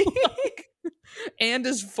 Like, and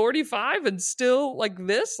is 45 and still like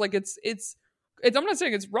this? Like it's I'm not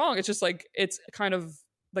saying it's wrong. It's just like, it's kind of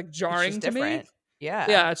like jarring to me.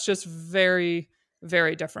 Yeah. It's just very,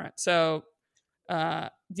 very different. So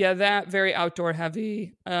that very outdoor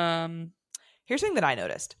heavy. Here's something that I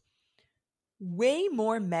noticed. Way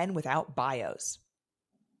more men without bios.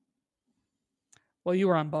 Well, you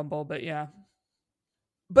were on Bumble, but yeah.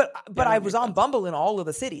 But I was on Bumble in all of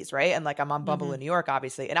the cities, right? And like I'm on Bumble in New York,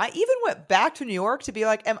 obviously. And I even went back to New York to be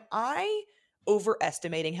like, am I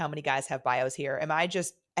overestimating how many guys have bios here? Am I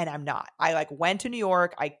just, and I'm not. I like went to New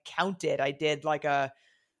York, I counted, I did like a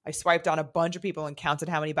I swiped on a bunch of people and counted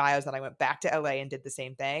how many bios. Then I went back to LA and did the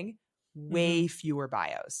same thing. Way fewer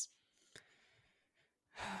bios.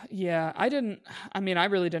 Yeah, I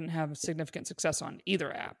really didn't have significant success on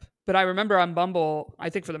either app. But I remember on Bumble, I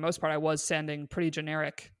think for the most part, I was sending pretty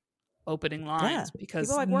generic opening lines because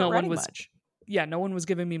people, like, weren't writing much. Yeah, no one was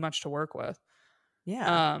giving me much to work with.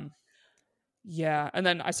 Yeah. Yeah. And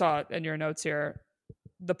then I saw in your notes here,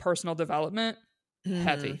 the personal development,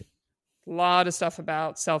 heavy. A lot of stuff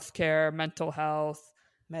about self-care, mental health,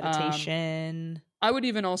 meditation. I would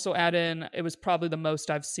even also add in, it was probably the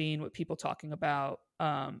most I've seen with people talking about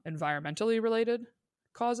environmentally related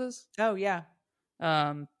causes. Oh, yeah.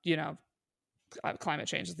 You know, climate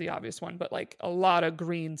change is the obvious one, but like a lot of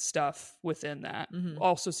green stuff within that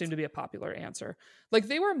also seemed to be a popular answer. Like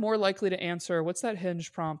they were more likely to answer, what's that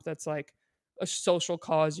Hinge prompt that's like a social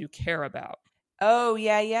cause you care about? Oh,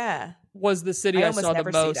 yeah. Was the city I saw the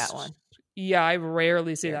most. See that one. Yeah, I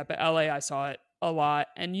rarely see that, but LA, I saw it a lot.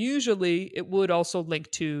 And usually it would also link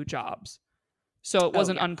to jobs. So it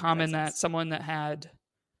wasn't uncommon that someone that had,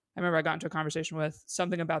 I remember I got into a conversation with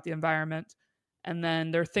something about the environment, and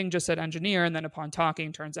then their thing just said engineer. And then upon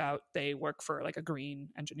talking, turns out they work for like a green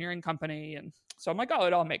engineering company. And so I'm like, oh,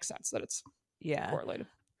 it all makes sense that it's correlated.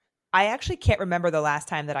 I actually can't remember the last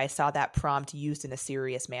time that I saw that prompt used in a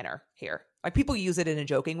serious manner here. Like people use it in a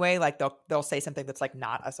joking way. Like they'll say something that's like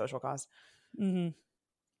not a social cause.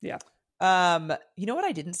 Yeah. You know what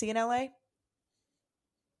I didn't see in LA?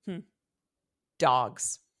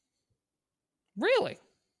 Dogs. Really?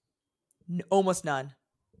 Almost none.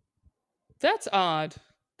 That's odd.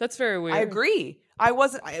 That's very weird. I agree. It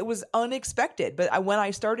was unexpected, but when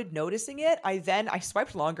I started noticing it, I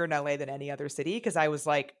swiped longer in LA than any other city because I was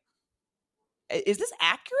like, is this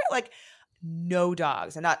accurate? Like, no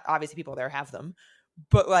dogs. And not obviously people there have them,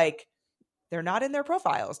 but like they're not in their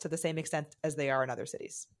profiles to the same extent as they are in other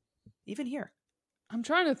cities, even here. I'm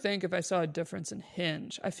trying to think if I saw a difference in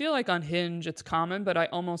Hinge. I feel like on Hinge it's common, but I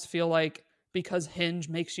almost feel like because Hinge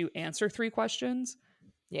makes you answer 3 questions,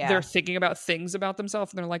 they're thinking about things about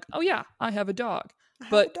themselves and they're like, oh yeah, I have a dog. I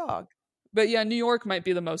have a dog. But yeah, New York might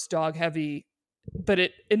be the most dog heavy, but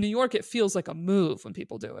in New York it feels like a move when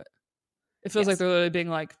people do it. It feels like they're literally being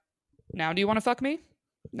like, now do you want to fuck me?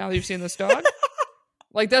 Now that you've seen this dog?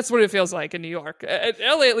 Like that's what it feels like in New York.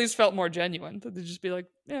 LA at least felt more genuine. They'd just be like,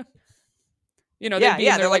 yeah. You know,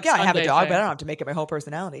 they're like, I have a dog, but I don't have to make it my whole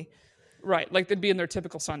personality. Right. Like they'd be in their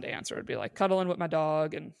typical Sunday answer. It'd be like cuddling with my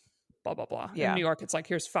dog and blah, blah, blah. Yeah. In New York, it's like,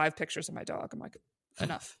 here's 5 pictures of my dog. I'm like,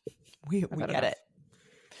 enough. we get it.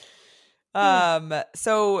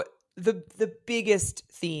 So the biggest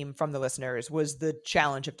theme from the listeners was the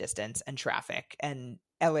challenge of distance and traffic. And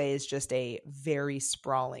LA is just a very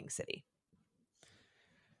sprawling city.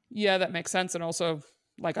 Yeah, that makes sense. And also,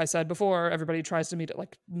 like I said before, everybody tries to meet at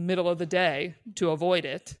like middle of the day to avoid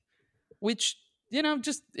it, which, you know,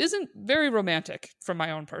 just isn't very romantic from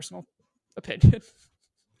my own personal opinion.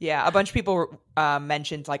 Yeah, a bunch of people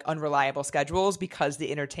mentioned like unreliable schedules because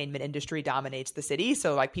the entertainment industry dominates the city.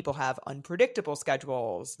 So like people have unpredictable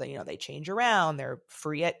schedules. They change around. They're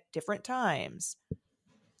free at different times.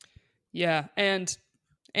 Yeah, and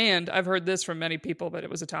I've heard this from many people, but it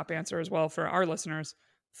was a top answer as well for our listeners: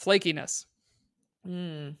 flakiness.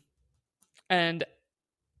 And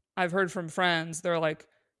I've heard from friends, they're like,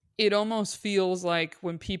 it almost feels like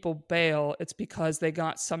when people bail, it's because they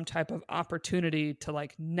got some type of opportunity to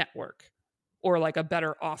like network or like a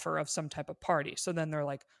better offer of some type of party. So then they're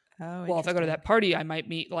like, well, if I go to that party, I might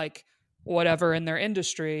meet like whatever in their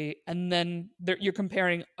industry. And then you're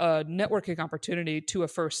comparing a networking opportunity to a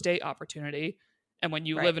first date opportunity. And when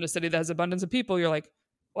you live in a city that has abundance of people, you're like,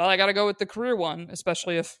 well, I got to go with the career one,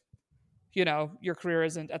 especially if, you know, your career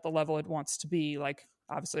isn't at the level it wants to be. Like,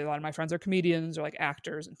 obviously, a lot of my friends are comedians or like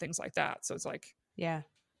actors and things like that. So it's like, yeah,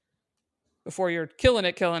 before you're killing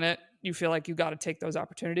it, you feel like you got to take those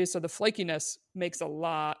opportunities. So the flakiness makes a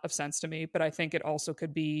lot of sense to me. But I think it also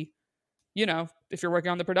could be, you know, if you're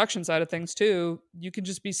working on the production side of things too, you can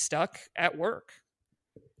just be stuck at work.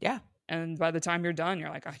 Yeah. And by the time you're done, you're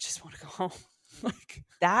like, I just want to go home. Like,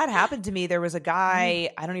 that happened to me. There was a guy,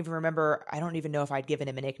 I don't even remember, I don't even know if I'd given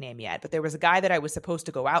him a nickname yet, but there was a guy that I was supposed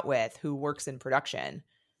to go out with who works in production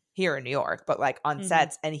here in New York, but like on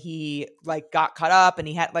sets, and he like got caught up and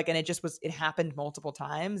he had like, and it happened multiple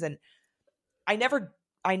times. And I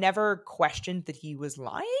never questioned that he was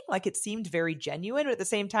lying. Like it seemed very genuine, but at the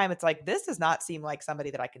same time, it's like, this does not seem like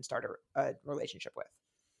somebody that I can start a relationship with.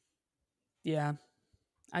 Yeah,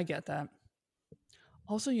 I get that.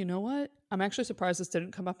 Also, you know what? I'm actually surprised this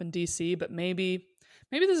didn't come up in DC, but maybe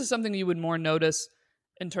this is something you would more notice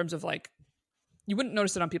in terms of like, you wouldn't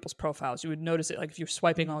notice it on people's profiles. You would notice it like if you're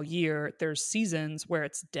swiping all year, there's seasons where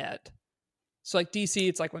it's dead. So like DC,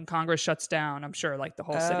 it's like when Congress shuts down, I'm sure like the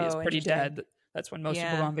whole city is pretty dead. That's when most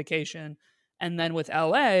people go on vacation. And then with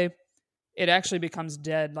LA, it actually becomes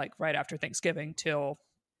dead like right after Thanksgiving till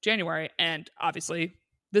January. And obviously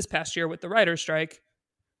this past year with the writer's strike,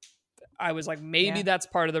 I was like, maybe that's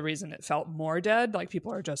part of the reason it felt more dead. Like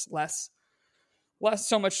people are just less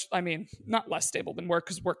so much, I mean, not less stable than work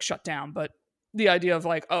because work shut down, but the idea of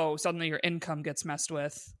like, oh, suddenly your income gets messed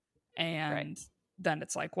with. And then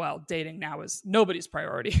it's like, well, dating now is nobody's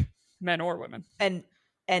priority, men or women. And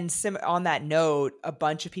on that note, a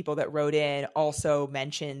bunch of people that wrote in also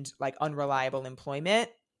mentioned like unreliable employment,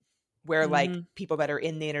 where like people that are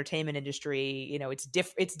in the entertainment industry, you know, it's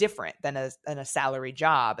different than a salary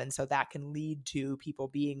job. And so that can lead to people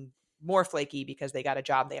being more flaky because they got a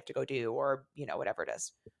job they have to go do, or, you know, whatever it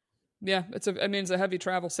is. Yeah, it's a heavy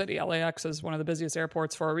travel city. LAX is one of the busiest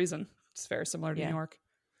airports for a reason. It's very similar to New York.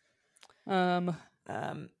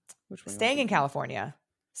 Staying in California,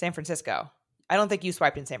 San Francisco. I don't think you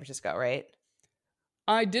swiped in San Francisco, right?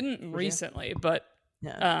 I didn't recently, but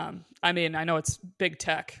I mean, I know it's big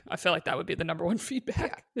tech. I feel like that would be the number one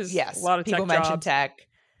feedback. Yes, a lot of people tech mentioned jobs. Tech.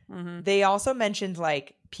 They also mentioned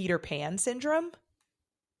like Peter Pan syndrome,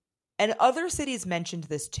 and other cities mentioned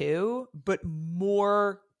this too, but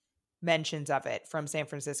more mentions of it from San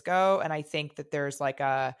Francisco. And I think that there's like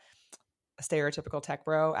a stereotypical tech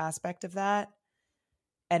bro aspect of that.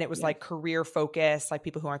 And it was like career focused, like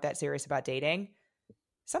people who aren't that serious about dating.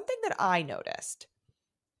 Something that I noticed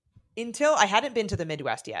until I hadn't been to the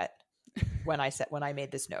Midwest yet when I made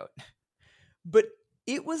this note, but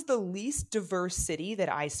it was the least diverse city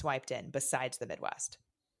that I swiped in besides the Midwest.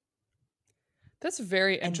 That's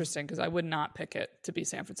very interesting because I would not pick it to be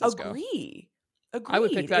San Francisco. Agreed. I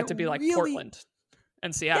would pick that to be like Portland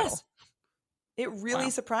and Seattle. Yes. It really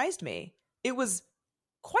surprised me. It was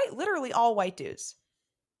quite literally all white dudes.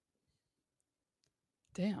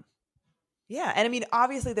 Damn. Yeah. And I mean,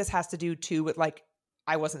 obviously this has to do too with like,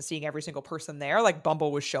 I wasn't seeing every single person there. Like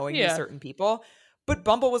Bumble was showing me certain people, but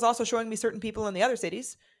Bumble was also showing me certain people in the other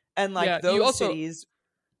cities. And like those cities.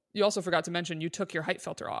 You also forgot to mention you took your height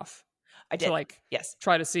filter off. I did. To like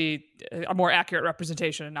try to see a more accurate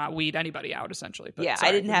representation and not weed anybody out essentially. But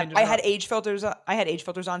sorry, I had age filters. I had age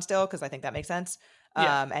filters on still because I think that makes sense.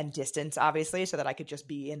 And distance obviously so that I could just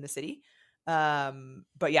be in the city.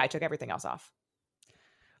 But yeah, I took everything else off.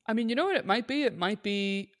 I mean, you know what it might be? It might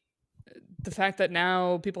be the fact that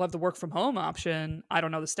now people have the work from home option. I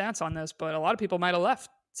don't know the stats on this, but a lot of people might have left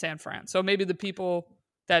San Fran. So maybe the people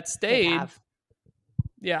that stayed.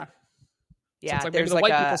 Yeah. Yeah, so it's like maybe the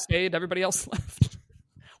white people stayed, everybody else left.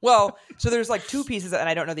 Well, so there's like two pieces, and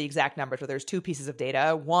I don't know the exact numbers, but there's two pieces of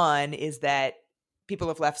data. One is that people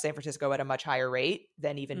have left San Francisco at a much higher rate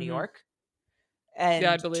than even New York. And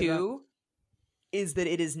I believe two is that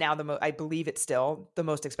it is now I believe it's still the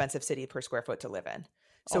most expensive city per square foot to live in.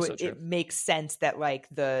 So it makes sense that like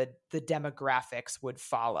the demographics would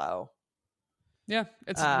follow. Yeah,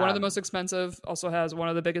 it's one of the most expensive, also has one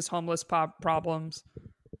of the biggest homeless problems.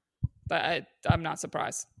 But I'm not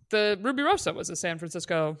surprised. The Ruby Rosa was a San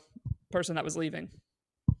Francisco person that was leaving.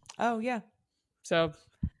 Oh, yeah. So,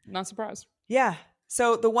 not surprised. Yeah.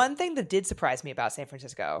 So, the one thing that did surprise me about San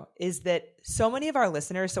Francisco is that so many of our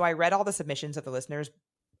listeners, so I read all the submissions of the listeners,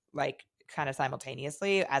 like, kind of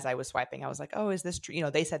simultaneously as I was swiping. I was like, oh, is this true? You know,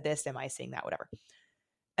 they said this. Am I seeing that? Whatever.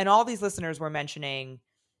 And all these listeners were mentioning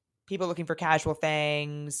people looking for casual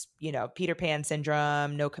things, you know, Peter Pan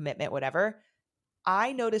syndrome, no commitment, whatever.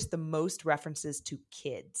 I noticed the most references to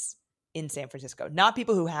kids in San Francisco, not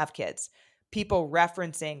people who have kids, people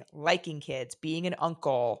referencing liking kids, being an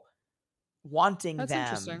uncle, wanting them,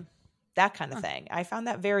 interesting. That kind of thing. I found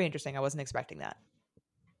that very interesting. I wasn't expecting that.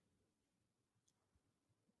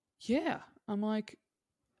 Yeah. I'm like,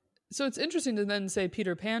 so it's interesting to then say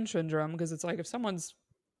Peter Pan syndrome because it's like if someone's,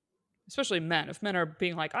 especially men, if men are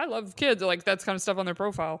being like, I love kids, like that's kind of stuff on their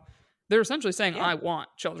profile, they're essentially saying, I want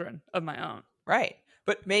children of my own. Right.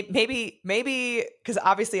 But maybe because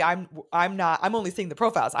obviously I'm only seeing the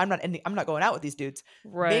profiles. I'm not going out with these dudes.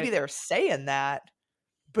 Right. Maybe they're saying that,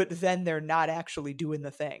 but then they're not actually doing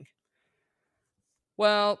the thing.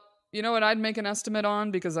 Well, you know what I'd make an estimate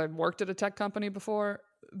on because I've worked at a tech company before.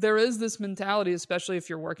 There is this mentality, especially if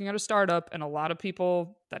you're working at a startup, and a lot of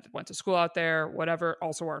people that went to school out there, whatever,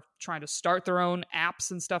 also are trying to start their own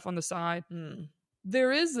apps and stuff on the side.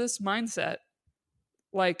 There is this mindset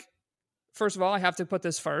like, first of all, I have to put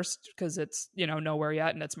this first because it's, you know, nowhere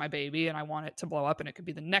yet and it's my baby and I want it to blow up and it could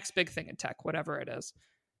be the next big thing in tech, whatever it is.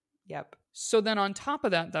 Yep. So then on top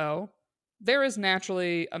of that, though, there is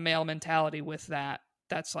naturally a male mentality with that.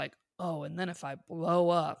 That's like, oh, and then if I blow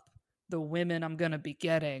up, the women I'm going to be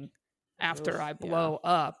getting after I blow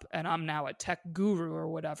up and I'm now a tech guru or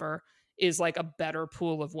whatever is like a better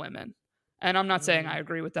pool of women. And I'm not saying I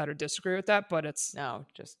agree with that or disagree with that, but it's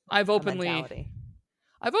just I've openly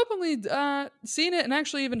seen it, and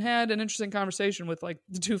actually even had an interesting conversation with like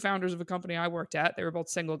the two founders of a company I worked at. They were both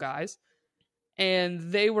single guys,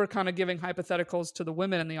 and they were kind of giving hypotheticals to the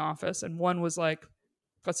women in the office. And one was like,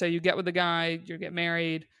 let's say you get with the guy, you get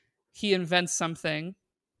married, he invents something,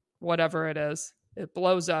 whatever it is, it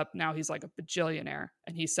blows up. Now he's like a bajillionaire,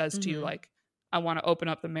 and he says to you like, I want to open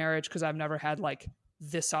up the marriage because I've never had like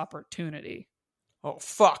this opportunity. Oh,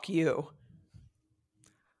 fuck you.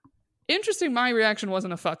 Interesting. My reaction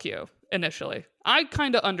wasn't a fuck you initially. I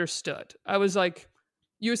kind of understood. I was like,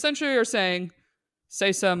 you essentially are saying,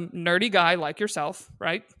 say some nerdy guy like yourself,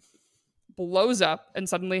 right? Blows up and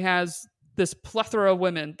suddenly has this plethora of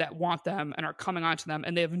women that want them and are coming onto them,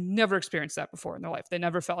 and they have never experienced that before in their life. They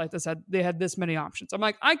never felt like they had this many options. I'm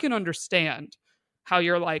like, I can understand how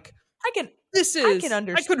you're like, I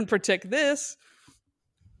couldn't predict this.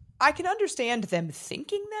 I can understand them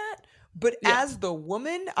thinking that, but as the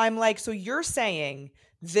woman, I'm like, so you're saying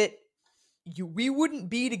that we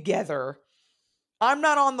wouldn't be together. I'm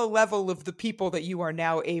not on the level of the people that you are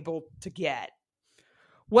now able to get.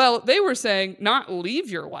 Well, they were saying not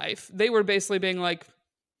leave your wife. They were basically being like,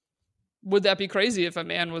 would that be crazy if a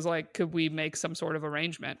man was like, could we make some sort of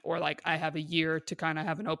arrangement? Or like, I have a year to kind of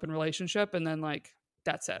have an open relationship and then like,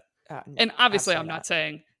 that's it. And obviously I'm not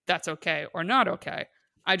saying that's okay or not okay.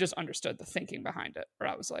 I just understood the thinking behind it, where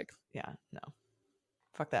I was like, yeah, no,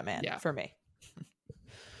 fuck that man. Yeah. For me.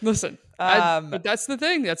 Listen, but that's the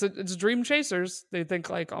thing. It's dream chasers. They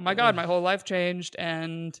think like, oh my God, my whole life changed.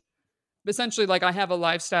 And essentially like I have a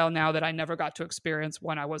lifestyle now that I never got to experience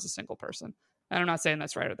when I was a single person. And I'm not saying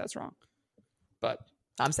that's right or that's wrong, but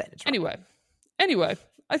I'm saying it's wrong. Anyway,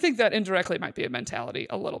 I think that indirectly might be a mentality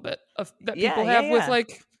a little bit of that people have with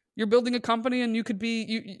like, you're building a company and you could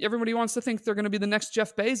be, everybody wants to think they're going to be the next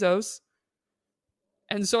Jeff Bezos.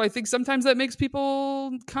 And so I think sometimes that makes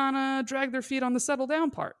people kind of drag their feet on the settle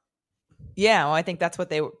down part. Yeah. Well, I think that's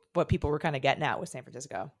what people were kind of getting at with San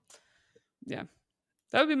Francisco. Yeah.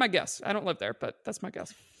 That would be my guess. I don't live there, but that's my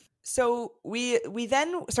guess. So we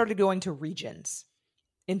then started going to regions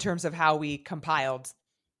in terms of how we compiled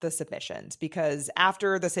the submissions, because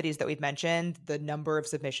after the cities that we've mentioned, the number of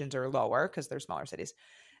submissions are lower because they're smaller cities.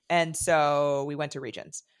 And so we went to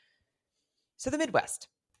regions. So the Midwest.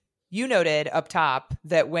 You noted up top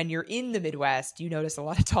that when you're in the Midwest, you notice a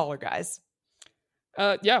lot of taller guys.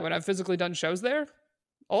 Yeah, when I've physically done shows there,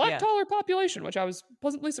 a lot taller population, which I was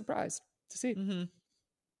pleasantly surprised to see. Mm-hmm.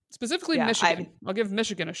 Specifically Michigan. I'll give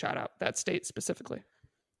Michigan a shout out, that state specifically.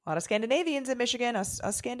 A lot of Scandinavians in Michigan. Us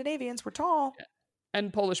Scandinavians were tall. Yeah.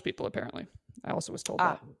 And Polish people, apparently. I also was told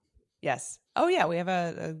that. Yes. Oh, yeah. We have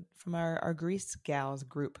a from our Greece gals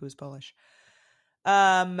group who's Polish.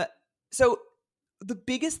 So the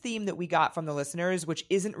biggest theme that we got from the listeners, which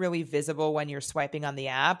isn't really visible when you're swiping on the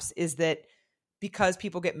apps, is that because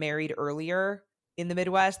people get married earlier in the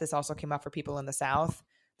Midwest, this also came up for people in the South,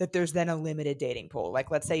 that there's then a limited dating pool.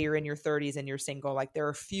 Like, let's say you're in your 30s and you're single. Like, there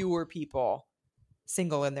are fewer people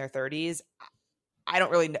single in their 30s. I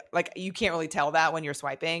don't really know. Like, you can't really tell that when you're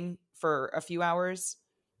swiping for a few hours.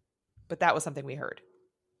 But that was something we heard.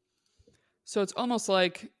 So it's almost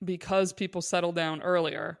like because people settle down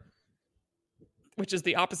earlier, which is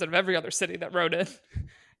the opposite of every other city that wrote it.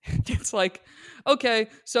 It's like, okay,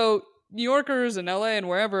 so New Yorkers and LA and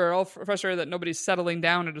wherever are all frustrated that nobody's settling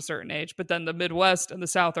down at a certain age. But then the Midwest and the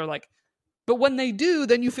South are like, but when they do,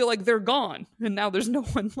 then you feel like they're gone. And now there's no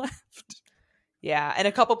one left. Yeah. And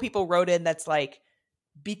a couple people wrote in that's like,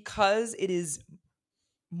 because it is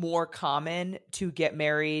more common to get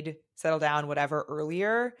married, settle down, whatever,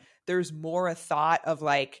 earlier, there's more a thought of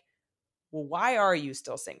like, well, why are you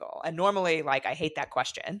still single? And normally, like, I hate that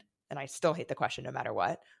question, and I still hate the question no matter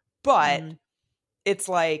what. But it's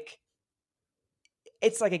like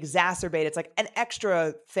exacerbated. It's like an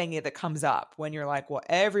extra thing that comes up when you're like, well,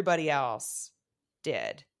 everybody else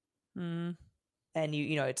did. And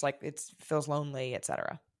you know, it's like, it feels lonely,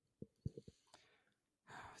 etc.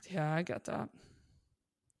 Yeah, I get that.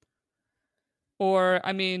 Or,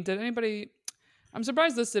 I mean, I'm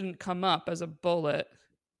surprised this didn't come up as a bullet,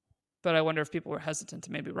 but I wonder if people were hesitant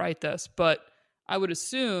to maybe write this. But I would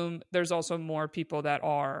assume there's also more people that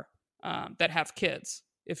are, that have kids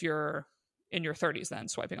if you're in your 30s then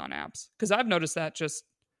swiping on apps. Because I've noticed that just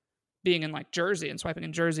being in like Jersey and swiping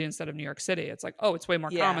in Jersey instead of New York City. It's like, oh, it's way more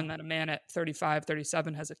common that a man at 35,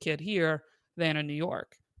 37 has a kid here than in New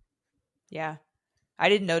York. Yeah. I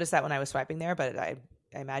didn't notice that when I was swiping there, but I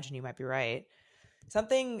imagine you might be right.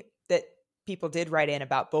 Something that people did write in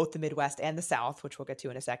about both the Midwest and the South, which we'll get to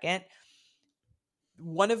in a second.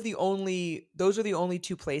 Those are the only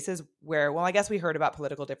two places where, well, I guess we heard about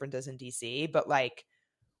political differences in DC, but like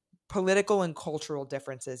political and cultural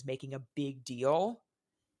differences making a big deal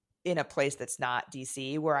in a place that's not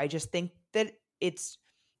DC, where I just think that it's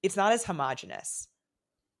not as homogenous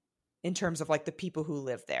in terms of like the people who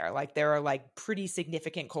live there. Like there are like pretty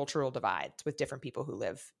significant cultural divides with different people who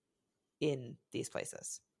live in these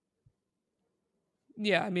places.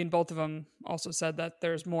 Yeah, I mean, both of them also said that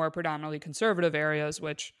there's more predominantly conservative areas,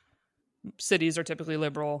 which cities are typically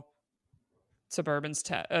liberal. Suburban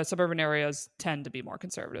areas tend to be more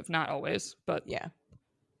conservative. Not always, but yeah,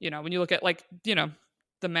 when you look at like,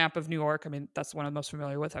 the map of New York, I mean, that's the one I'm most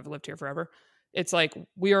familiar with. I've lived here forever. It's like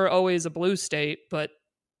we are always a blue state, but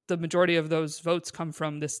the majority of those votes come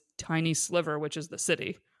from this tiny sliver, which is the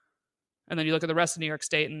city. And then you look at the rest of New York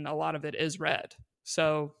State, and a lot of it is red.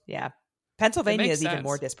 So yeah. Pennsylvania is even sense.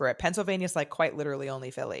 more disparate. Pennsylvania is like quite literally only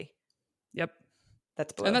Philly. Yep.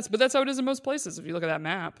 That's blue. And that's how it is in most places. If you look at that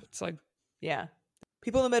map, it's like, yeah.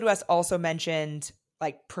 People in the Midwest also mentioned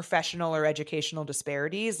like professional or educational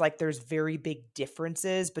disparities. Like there's very big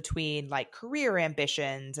differences between like career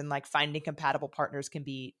ambitions, and like finding compatible partners can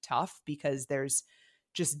be tough because there's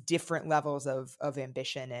just different levels of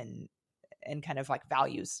ambition and kind of like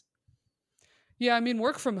values. Yeah, I mean,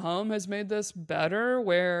 work from home has made this better,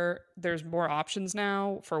 where there's more options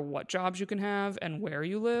now for what jobs you can have and where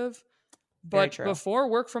you live. But before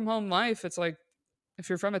work from home life, it's like, if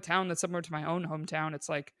you're from a town that's similar to my own hometown, it's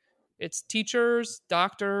like, it's teachers,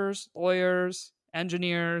 doctors, lawyers,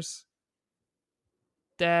 engineers.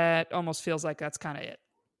 That almost feels like that's kind of it.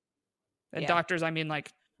 And doctors, I mean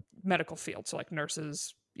like medical field. So like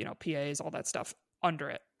nurses, PAs, all that stuff under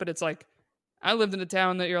it. But it's like, I lived in a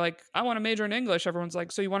town that you're like, I want to major in English. Everyone's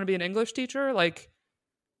like, so you want to be an English teacher? Like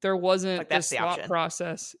there wasn't like this thought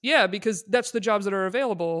process. Yeah, because that's the jobs that are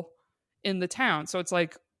available in the town. So it's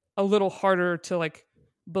like a little harder to like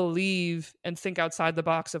believe and think outside the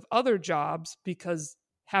box of other jobs, because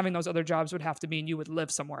having those other jobs would have to mean you would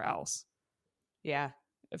live somewhere else. Yeah.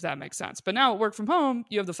 If that makes sense. But now at work from home,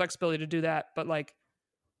 you have the flexibility to do that. But like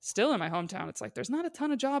still in my hometown, it's like there's not a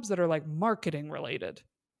ton of jobs that are like marketing related,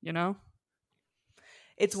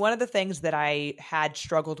 It's one of the things that I had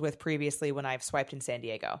struggled with previously when I've swiped in San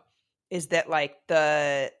Diego, is that like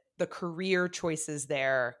the career choices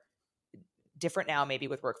there, different now maybe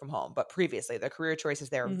with work from home, but previously the career choices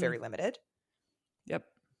there are very limited. Yep.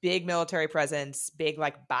 Big military presence, big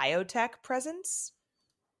like biotech presence,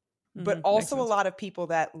 but also a lot of people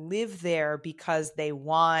that live there because they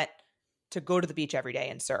want to go to the beach every day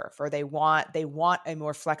and surf, or they want a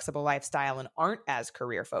more flexible lifestyle and aren't as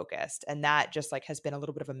career focused. And that just like has been a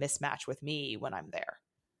little bit of a mismatch with me when I'm there.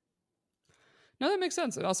 No, that makes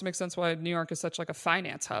sense. It also makes sense why New York is such like a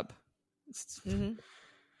finance hub.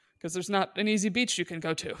 Because there's not an easy beach you can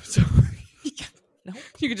go to. So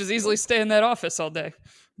you could just easily stay in that office all day,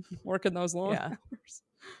 working those long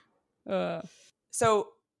hours. So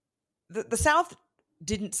the South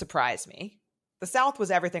didn't surprise me. The South was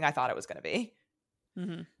everything I thought it was going to be.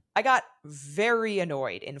 I got very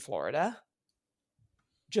annoyed in Florida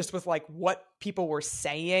just with like what people were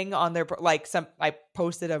saying on their, like I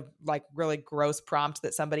posted a like really gross prompt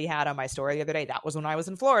that somebody had on my story the other day. That was when I was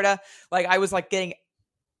in Florida. Like I was like getting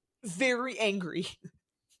very angry.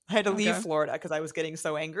 I had to leave Florida because I was getting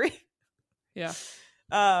so angry. Yeah.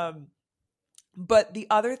 But the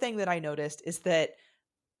other thing that I noticed is that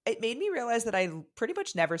it made me realize that I pretty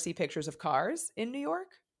much never see pictures of cars in New York.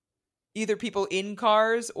 Either people in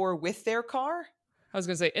cars or with their car. I was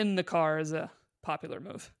going to say in the car is a popular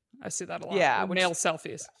move. I see that a lot. Yeah. Male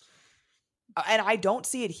selfies. And I don't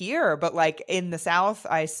see it here, but like in the South,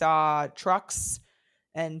 I saw trucks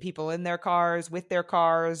and people in their cars, with their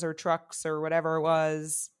cars or trucks or whatever it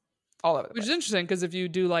was, all over the place. Which is interesting because if you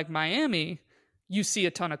do like Miami, you see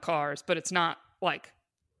a ton of cars, but it's not like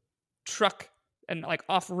truck and like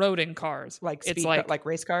off-roading cars. Like it's like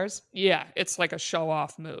race cars? Yeah, it's like a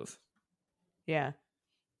show-off move. Yeah.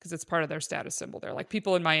 Because it's part of their status symbol there. Like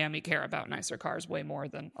people in Miami care about nicer cars way more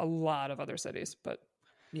than a lot of other cities. But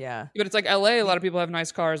it's like LA, a lot of people have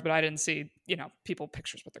nice cars, but I didn't see, people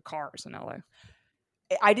pictures with their cars in LA.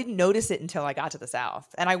 I didn't notice it until I got to the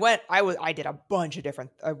South. And I did a bunch of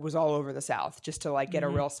different, I was all over the South just to like get a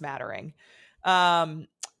real smattering.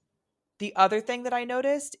 The other thing that I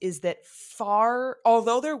noticed is that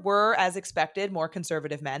although there were, as expected, more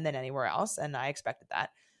conservative men than anywhere else, and I expected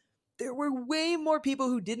that, there were way more people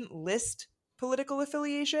who didn't list political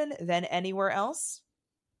affiliation than anywhere else.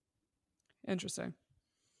 Interesting.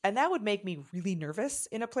 And that would make me really nervous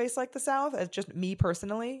in a place like the South, as just me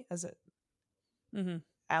personally, as a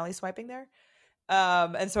alley swiping there.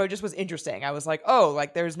 And so it just was interesting. I was like, oh,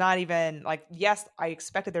 like there's not even like, yes, I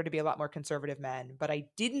expected there to be a lot more conservative men, but I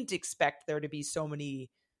didn't expect there to be so many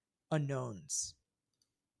unknowns.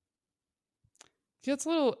 Yeah, it's a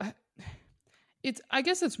little, I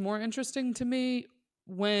guess it's more interesting to me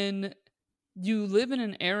when you live in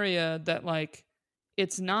an area that like,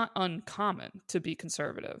 it's not uncommon to be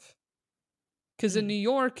conservative. Because in New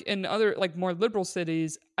York and other like more liberal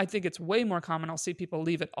cities, I think it's way more common. I'll see people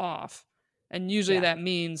leave it off. And usually that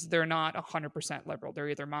means they're not 100% liberal. They're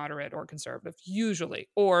either moderate or conservative, usually,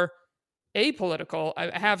 or apolitical.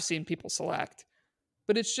 I have seen people select.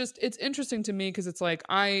 But it's interesting to me because it's like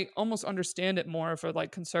I almost understand it more if a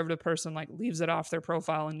like conservative person like leaves it off their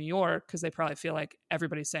profile in New York because they probably feel like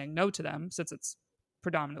everybody's saying no to them since it's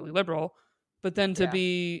predominantly liberal. But then to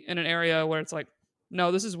be in an area where it's like,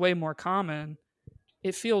 no, this is way more common,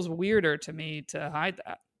 it feels weirder to me to hide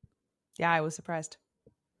that. Yeah, I was surprised.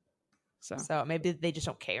 So maybe they just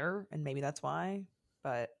don't care, and maybe that's why.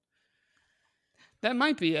 But that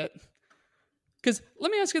might be it. Because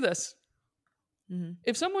let me ask you this.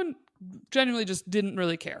 If someone genuinely just didn't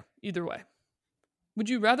really care either way, would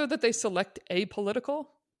you rather that they select apolitical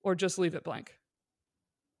or just leave it blank?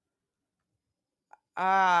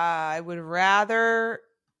 I would rather...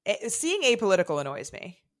 Seeing apolitical annoys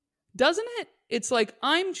me. Doesn't it? It's like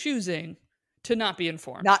I'm choosing to not be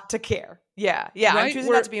informed. Not to care. Yeah. Right? I'm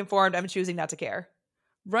choosing not to be informed. I'm choosing not to care.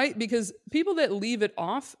 Right? Because people that leave it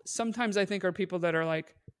off, sometimes I think are people that are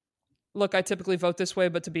like, look, I typically vote this way,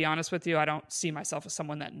 but to be honest with you, I don't see myself as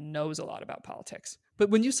someone that knows a lot about politics. But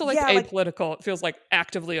when you select apolitical, it feels like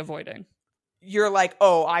actively avoiding. You're like,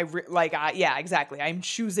 oh, yeah, exactly. I'm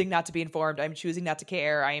choosing not to be informed. I'm choosing not to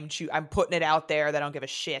care. I'm putting it out there that I don't give a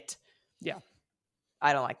shit. Yeah.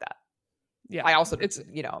 I don't like that. Yeah. I also,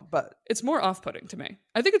 but it's more off-putting to me.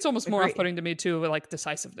 I think it's almost more off-putting to me too, with like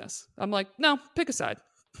decisiveness. I'm like, no, pick a side.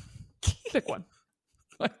 Pick one.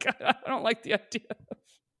 Like, I don't like the idea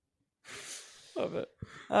of it.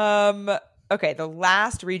 Okay. The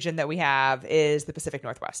last region that we have is the Pacific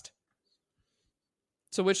Northwest.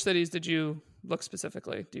 So which cities did you look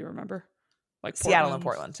specifically? Do you remember? Like Seattle and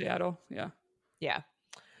Portland. Seattle. Yeah. Yeah.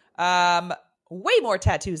 Way more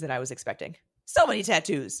tattoos than I was expecting. So many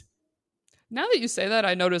tattoos. Now that you say that,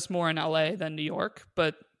 I notice more in LA than New York,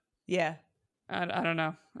 but yeah, I don't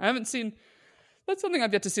know. I haven't seen, that's something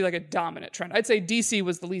I've yet to see like a dominant trend. I'd say DC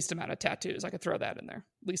was the least amount of tattoos. I could throw that in there.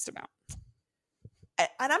 Least amount. And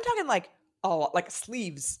I'm talking like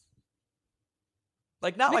sleeves.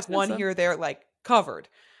 Like not Makes like one sense, here or there, like covered.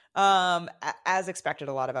 As expected,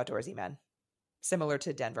 a lot of outdoorsy men. Similar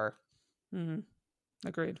to Denver.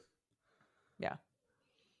 Agreed. Yeah.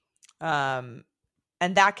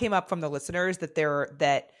 And that came up from the listeners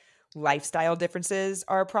that lifestyle differences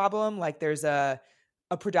are a problem. Like there's a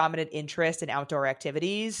predominant interest in outdoor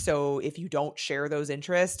activities. So if you don't share those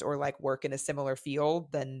interests or like work in a similar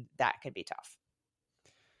field, then that can be tough.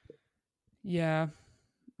 Yeah,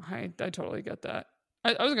 I totally get that.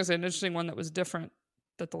 I was going to say an interesting one that was different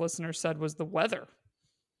that the listener said was the weather.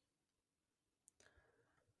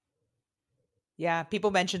 Yeah, people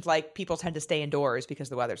mentioned like people tend to stay indoors because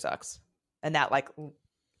the weather sucks. And that like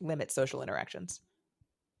limits social interactions.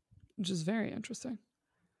 Which is very interesting.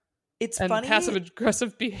 It's funny. Passive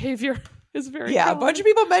aggressive behavior is very common. A bunch of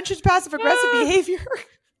people mentioned passive aggressive behavior.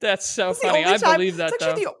 That's so funny. I believe that it's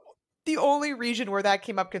actually the only region where that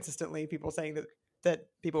came up consistently, people saying that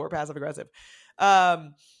people were passive aggressive. I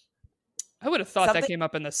would have thought that came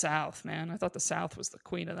up in the South, man. I thought the South was the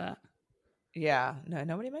queen of that. Yeah. No,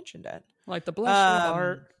 nobody mentioned it. Like the blush of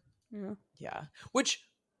art. Yeah. Which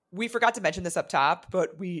we forgot to mention this up top,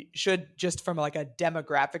 but we should just from like a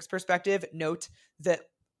demographics perspective note that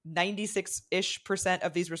 96%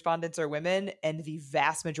 of these respondents are women, and the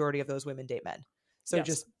vast majority of those women date men. So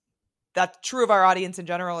just that's true of our audience in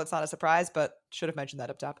general. It's not a surprise, but should have mentioned that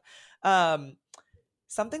up top.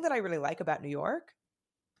 Something that I really like about New York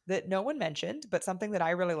that no one mentioned, but something that I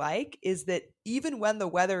really like is that even when the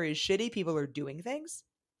weather is shitty, people are doing things.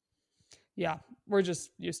 Yeah, we're just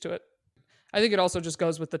used to it. I think it also just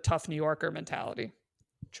goes with the tough New Yorker mentality.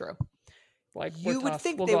 True. Like you would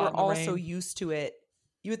think they were also used to it.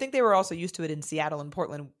 You would think they were also used to it in Seattle and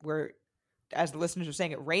Portland, where, as the listeners are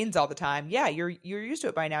saying, it rains all the time. Yeah, you're used to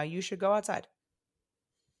it by now. You should go outside.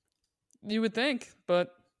 You would think,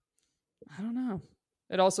 but I don't know.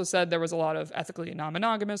 It also said there was a lot of ethically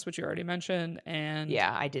non-monogamous, which you already mentioned, and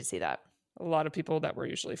yeah, I did see that. A lot of people that were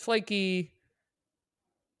usually flaky.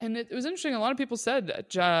 And it was interesting. A lot of people said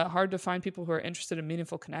hard to find people who are interested in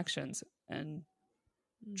meaningful connections and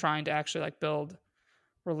trying to actually like build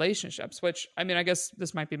relationships, which, I mean, I guess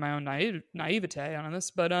this might be my own naivete on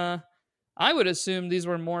this, but I would assume these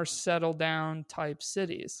were more settled down type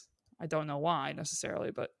cities. I don't know why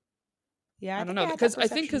necessarily, but yeah, I don't know, because I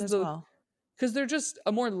think because they're just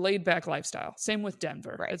a more laid back lifestyle. Same with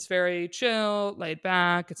Denver. Right. It's very chill, laid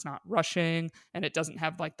back. It's not rushing, and it doesn't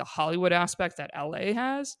have like the Hollywood aspect that LA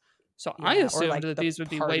has. So I assumed like that these would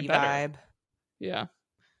be way better. Vibe. Yeah.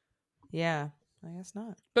 Yeah. I guess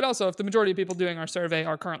not. But also, if the majority of people doing our survey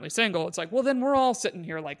are currently single, it's like, well, then we're all sitting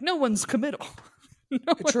here like, no one's committal.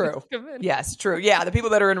 True. Yes, true. Yeah, the people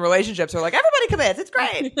that are in relationships are like, everybody commits. It's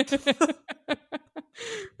great.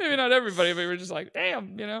 Maybe not everybody, but we're just like,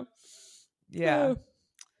 damn, you know? Yeah.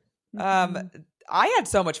 I had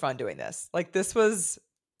so much fun doing this. Like, this was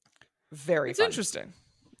very fun. Interesting.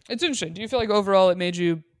 It's interesting. Do you feel like overall it made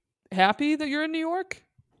you happy that you're in New York?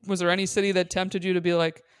 Was there any city that tempted you to be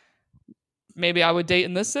like, maybe I would date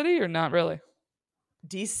in this city, or not really?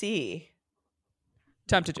 DC.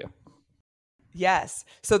 Tempted you? Yes.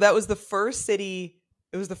 So that was the first city.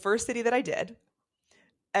 It was the first city that I did.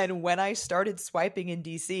 And when I started swiping in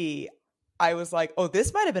DC, I was like, oh,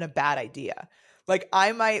 this might have been a bad idea. Like,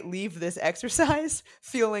 I might leave this exercise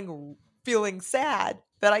feeling sad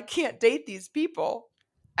that I can't date these people.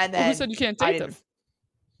 And then who said you can't date them?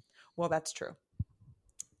 Well, that's true.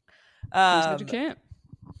 Who said you can't?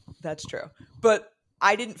 That's true. But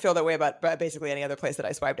I didn't feel that way about basically any other place that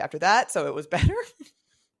I swiped after that, so it was better.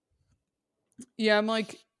 Yeah, I'm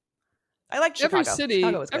like, I like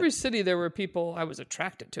Chicago. Every city there were people I was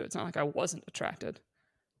attracted to. It's not like I wasn't attracted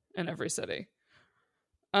in every city.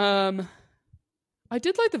 I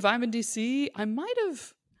did like the vibe in DC. I might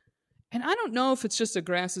have, and I don't know if it's just the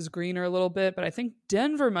grass is greener a little bit, but I think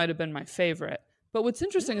Denver might have been my favorite. But what's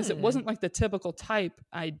interesting is it wasn't like the typical type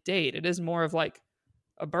I date. It is more of like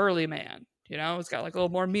a burly man, you know? It's got like a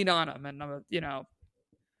little more meat on him and, you know,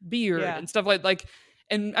 beard and stuff like,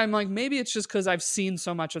 and I'm like, maybe it's just because I've seen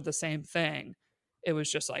so much of the same thing. It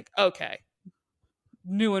was just like, okay,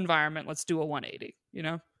 new environment, let's do a 180, you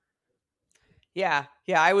know? Yeah.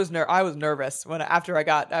 I was nervous when after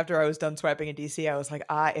I was done swiping in DC. I was like,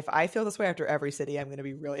 if I feel this way after every city, I'm going to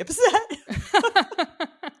be really upset.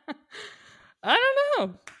 I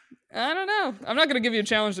don't know. I'm not going to give you a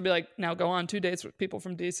challenge to be like, now go on 2 dates with people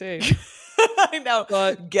from DC. I know.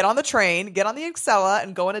 But get on the train, get on the Excella,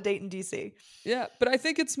 and go on a date in DC. Yeah, but I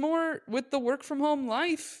think it's more with the work from home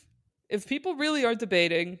life. If people really are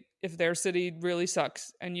debating if their city really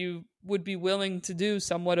sucks and you would be willing to do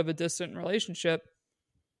somewhat of a distant relationship,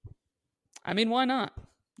 I mean, why not?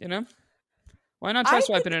 You know? Why not try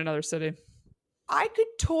swiping in another city? I could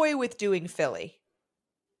toy with doing Philly.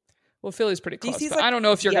 Well, Philly's pretty close, but I don't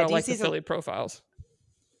know if you're going to like the Philly profiles.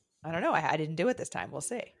 I don't know. I didn't do it this time. We'll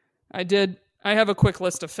see. I did. I have a quick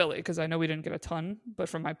list of Philly because I know we didn't get a ton, but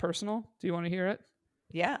from my personal, do you want to hear it?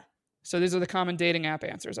 Yeah. So these are the common dating app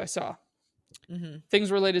answers I saw.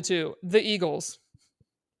 Things related to the Eagles,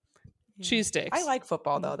 cheesesteaks. I like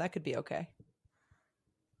football, though. That could be okay.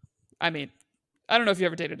 I mean, I don't know if you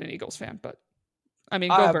ever dated an Eagles fan, but I mean,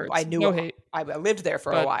 go Birds. I knew. No hate. I lived there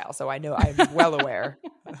for a while, so I know. I'm well aware.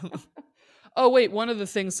 Oh, wait. One of the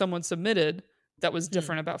things someone submitted that was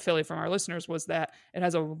different about Philly from our listeners was that it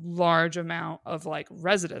has a large amount of like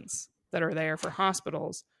residents that are there for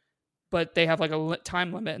hospitals, but they have like a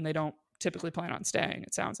time limit and they don't typically plan on staying,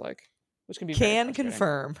 it sounds like, which can be can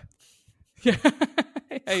confirm. Yeah.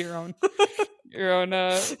 Yeah, your own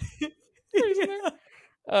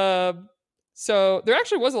so there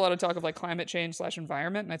actually was a lot of talk of like climate change /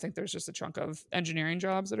 environment, and I think there's just a chunk of engineering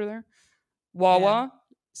jobs that are there. Wawa,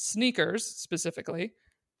 sneakers specifically,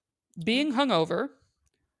 being hungover,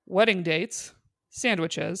 wedding dates,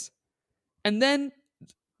 sandwiches, and then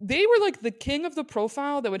they were like the king of the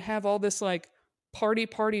profile that would have all this like party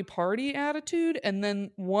attitude, and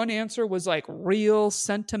then one answer was like real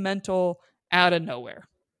sentimental out of nowhere.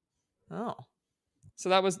 Oh. So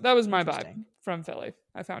that was my vibe from Philly.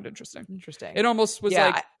 I found interesting. It almost was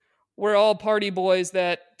like we're all party boys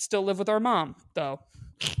that still live with our mom, though.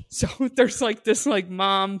 So there's like this like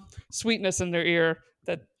mom sweetness in their ear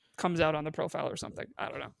that comes out on the profile or something. I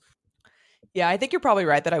don't know. Yeah, I think you're probably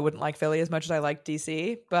right that I wouldn't like Philly as much as I like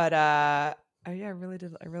DC, but I really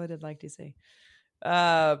did like DC.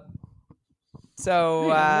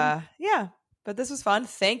 But this was fun.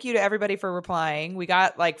 Thank you to everybody for replying. We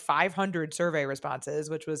got like 500 survey responses,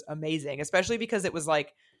 which was amazing, especially because it was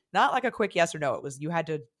like not like a quick yes or no. It was you had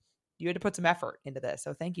to put some effort into this.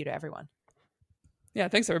 So thank you to everyone. Yeah,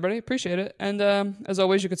 thanks everybody. Appreciate it. And as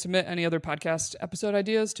always, you could submit any other podcast episode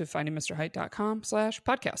ideas to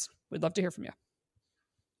findingmrheight.com/podcast. We'd love to hear from you.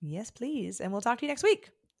 Yes, please. And we'll talk to you next week.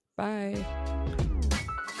 Bye.